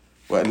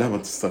 وقال لها ما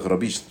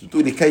تستغربيش،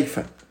 بتقولي كيف.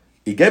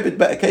 إجابة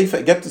بقى كيف،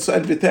 إجابة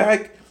السؤال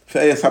بتاعك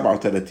في آية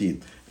 37،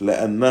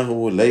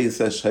 لأنه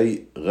ليس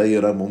شيء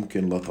غير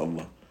ممكن لدى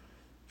الله.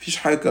 فيش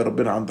حاجة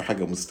ربنا عنده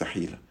حاجة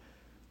مستحيلة.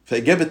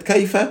 فإجابة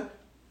كيف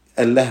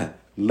قال لها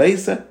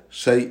ليس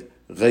شيء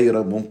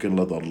غير ممكن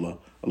لدى الله.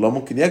 الله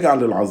ممكن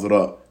يجعل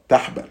العذراء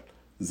تحبل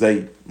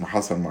زي ما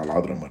حصل مع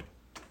العذراء مريم.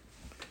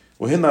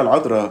 وهنا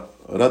العذراء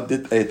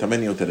ردت آية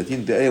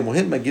 38، دي آية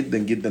مهمة جدا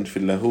جدا في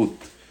اللاهوت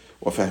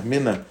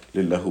وفهمنا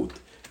للاهوت.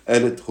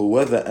 قالت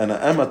هوذا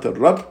أنا أمة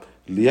الرب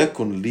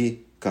ليكن لي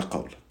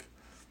كقولك،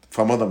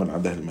 فمضى من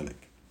عندها الملاك.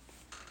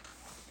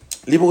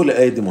 ليه بقول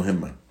الآية دي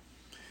مهمة؟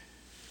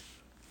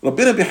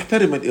 ربنا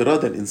بيحترم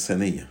الإرادة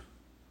الإنسانية.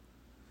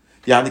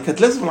 يعني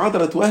كانت لازم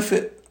العذراء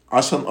توافق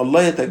عشان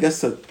الله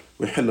يتجسد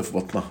ويحل في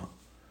بطنها.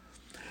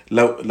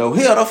 لو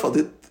هي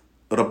رفضت،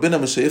 ربنا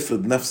مش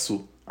هيفرض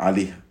نفسه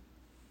عليها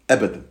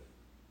أبدا.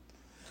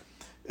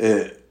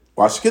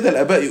 وعشان كده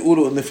الآباء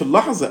يقولوا إن في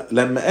اللحظة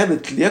لما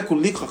قالت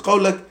ليكن ليك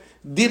قولك،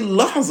 دي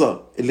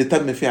اللحظة اللي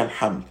تم فيها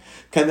الحمل.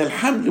 كان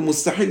الحمل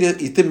مستحيل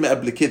يتم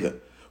قبل كده،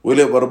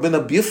 ولا يبقى ربنا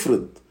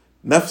بيفرض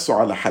نفسه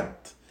على حد.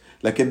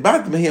 لكن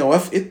بعد ما هي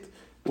وافقت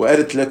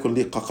وقالت ليكن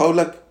ليك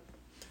قولك،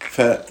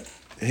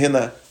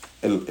 فهنا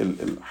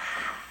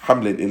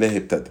الحمل الإلهي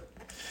ابتدى.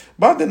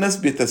 بعض الناس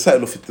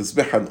بيتساءلوا في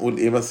التسبيحة نقول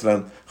إيه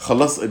مثلا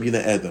خلاص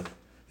أبينا آدم،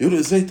 يقولوا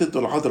إزاي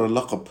تدوا العذراء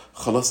اللقب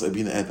خلاص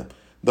أبينا آدم،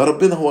 ده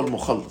ربنا هو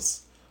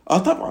المخلص.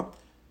 طبعا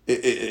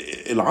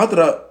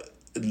العذراء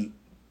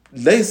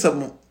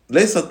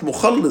ليست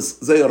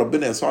مخلص زي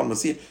ربنا يسوع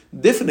المسيح،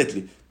 definitely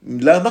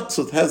لا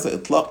نقصد هذا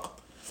إطلاقا.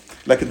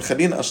 لكن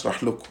خليني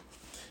أشرح لكم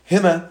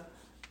هنا.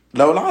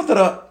 لو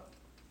العذراء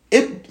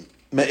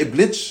ما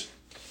قبلتش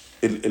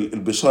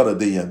البشارة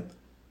دي،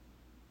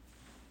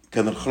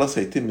 كان الخلاص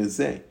هيتم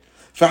ازاي؟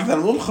 فاحنا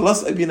بنقول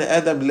خلاص ابينا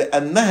ادم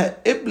لانها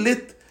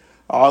قبلت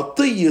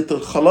عطية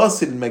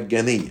الخلاص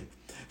المجانية.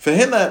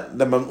 فهنا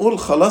لما نقول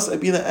خلاص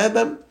ابينا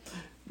ادم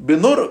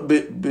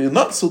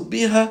بنقصد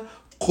بيها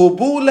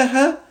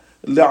قبولها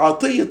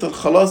لعطية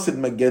الخلاص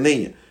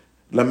المجانية،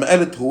 لما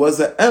قالت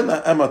هوذا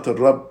انا امة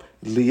الرب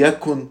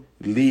ليكن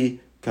لي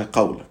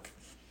كقولك.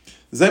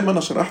 زي ما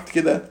انا شرحت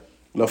كده،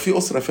 لو في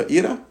اسرة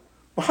فقيرة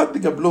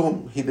وحد جاب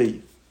لهم هدية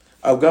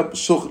او جاب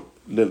شغل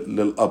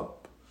للاب،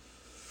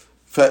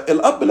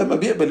 فالاب لما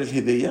بيقبل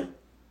الهدية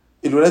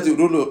الولاد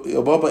يقولوا له يا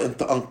بابا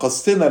انت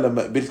انقذتنا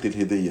لما قبلت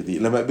الهدية دي،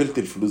 لما قبلت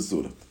الفلوس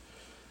دولت.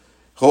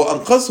 هو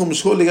انقذهم،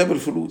 مش هو اللي جاب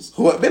الفلوس،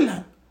 هو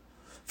قبلها.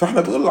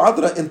 فاحنا بنقول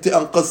للعذراء انت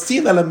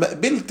انقذتينا لما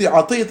قبلتي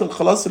عطية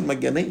الخلاص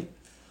المجانية.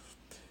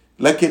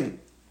 لكن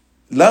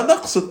لا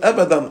نقصد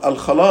ابدا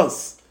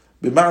الخلاص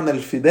بمعنى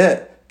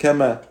الفداء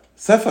كما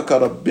سفك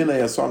ربنا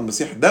يسوع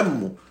المسيح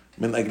دمه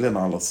من اجلنا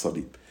على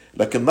الصليب،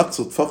 لكن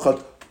نقصد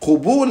فقط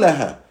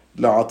قبولها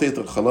لعطية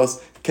الخلاص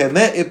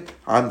كنائب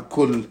عن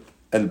كل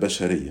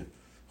البشرية.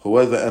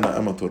 هوذا انا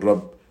امة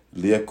الرب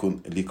ليكن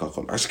لي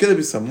كقول. عشان كده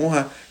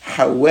بيسموها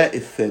حواء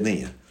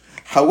الثانية.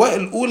 حواء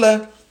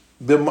الاولى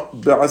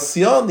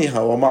بعصيانها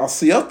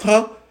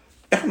ومعصيتها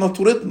احنا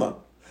طردنا.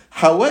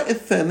 حواء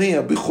الثانية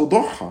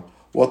بخضوعها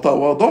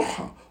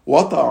وتواضعها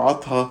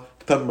وطاعتها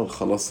تم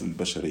الخلاص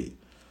للبشرية.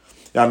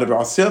 يعني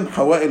بعصيان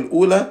حواء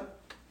الأولى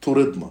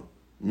طردنا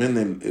من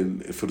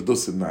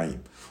الفردوس النعيم،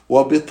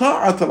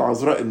 وبطاعة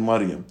العذراء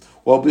المريم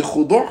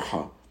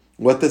وبخضوعها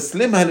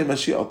وتسليمها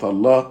لمشيئة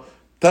الله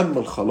تم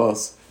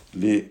الخلاص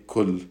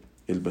لكل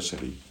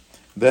البشرية.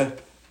 ده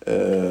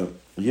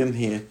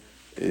ينهي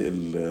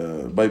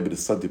البايبل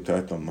ستادي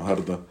بتاعتنا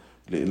النهاردة.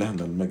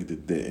 لإلهنا المجد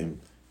الدائم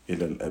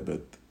إلى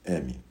الأبد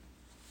آمين.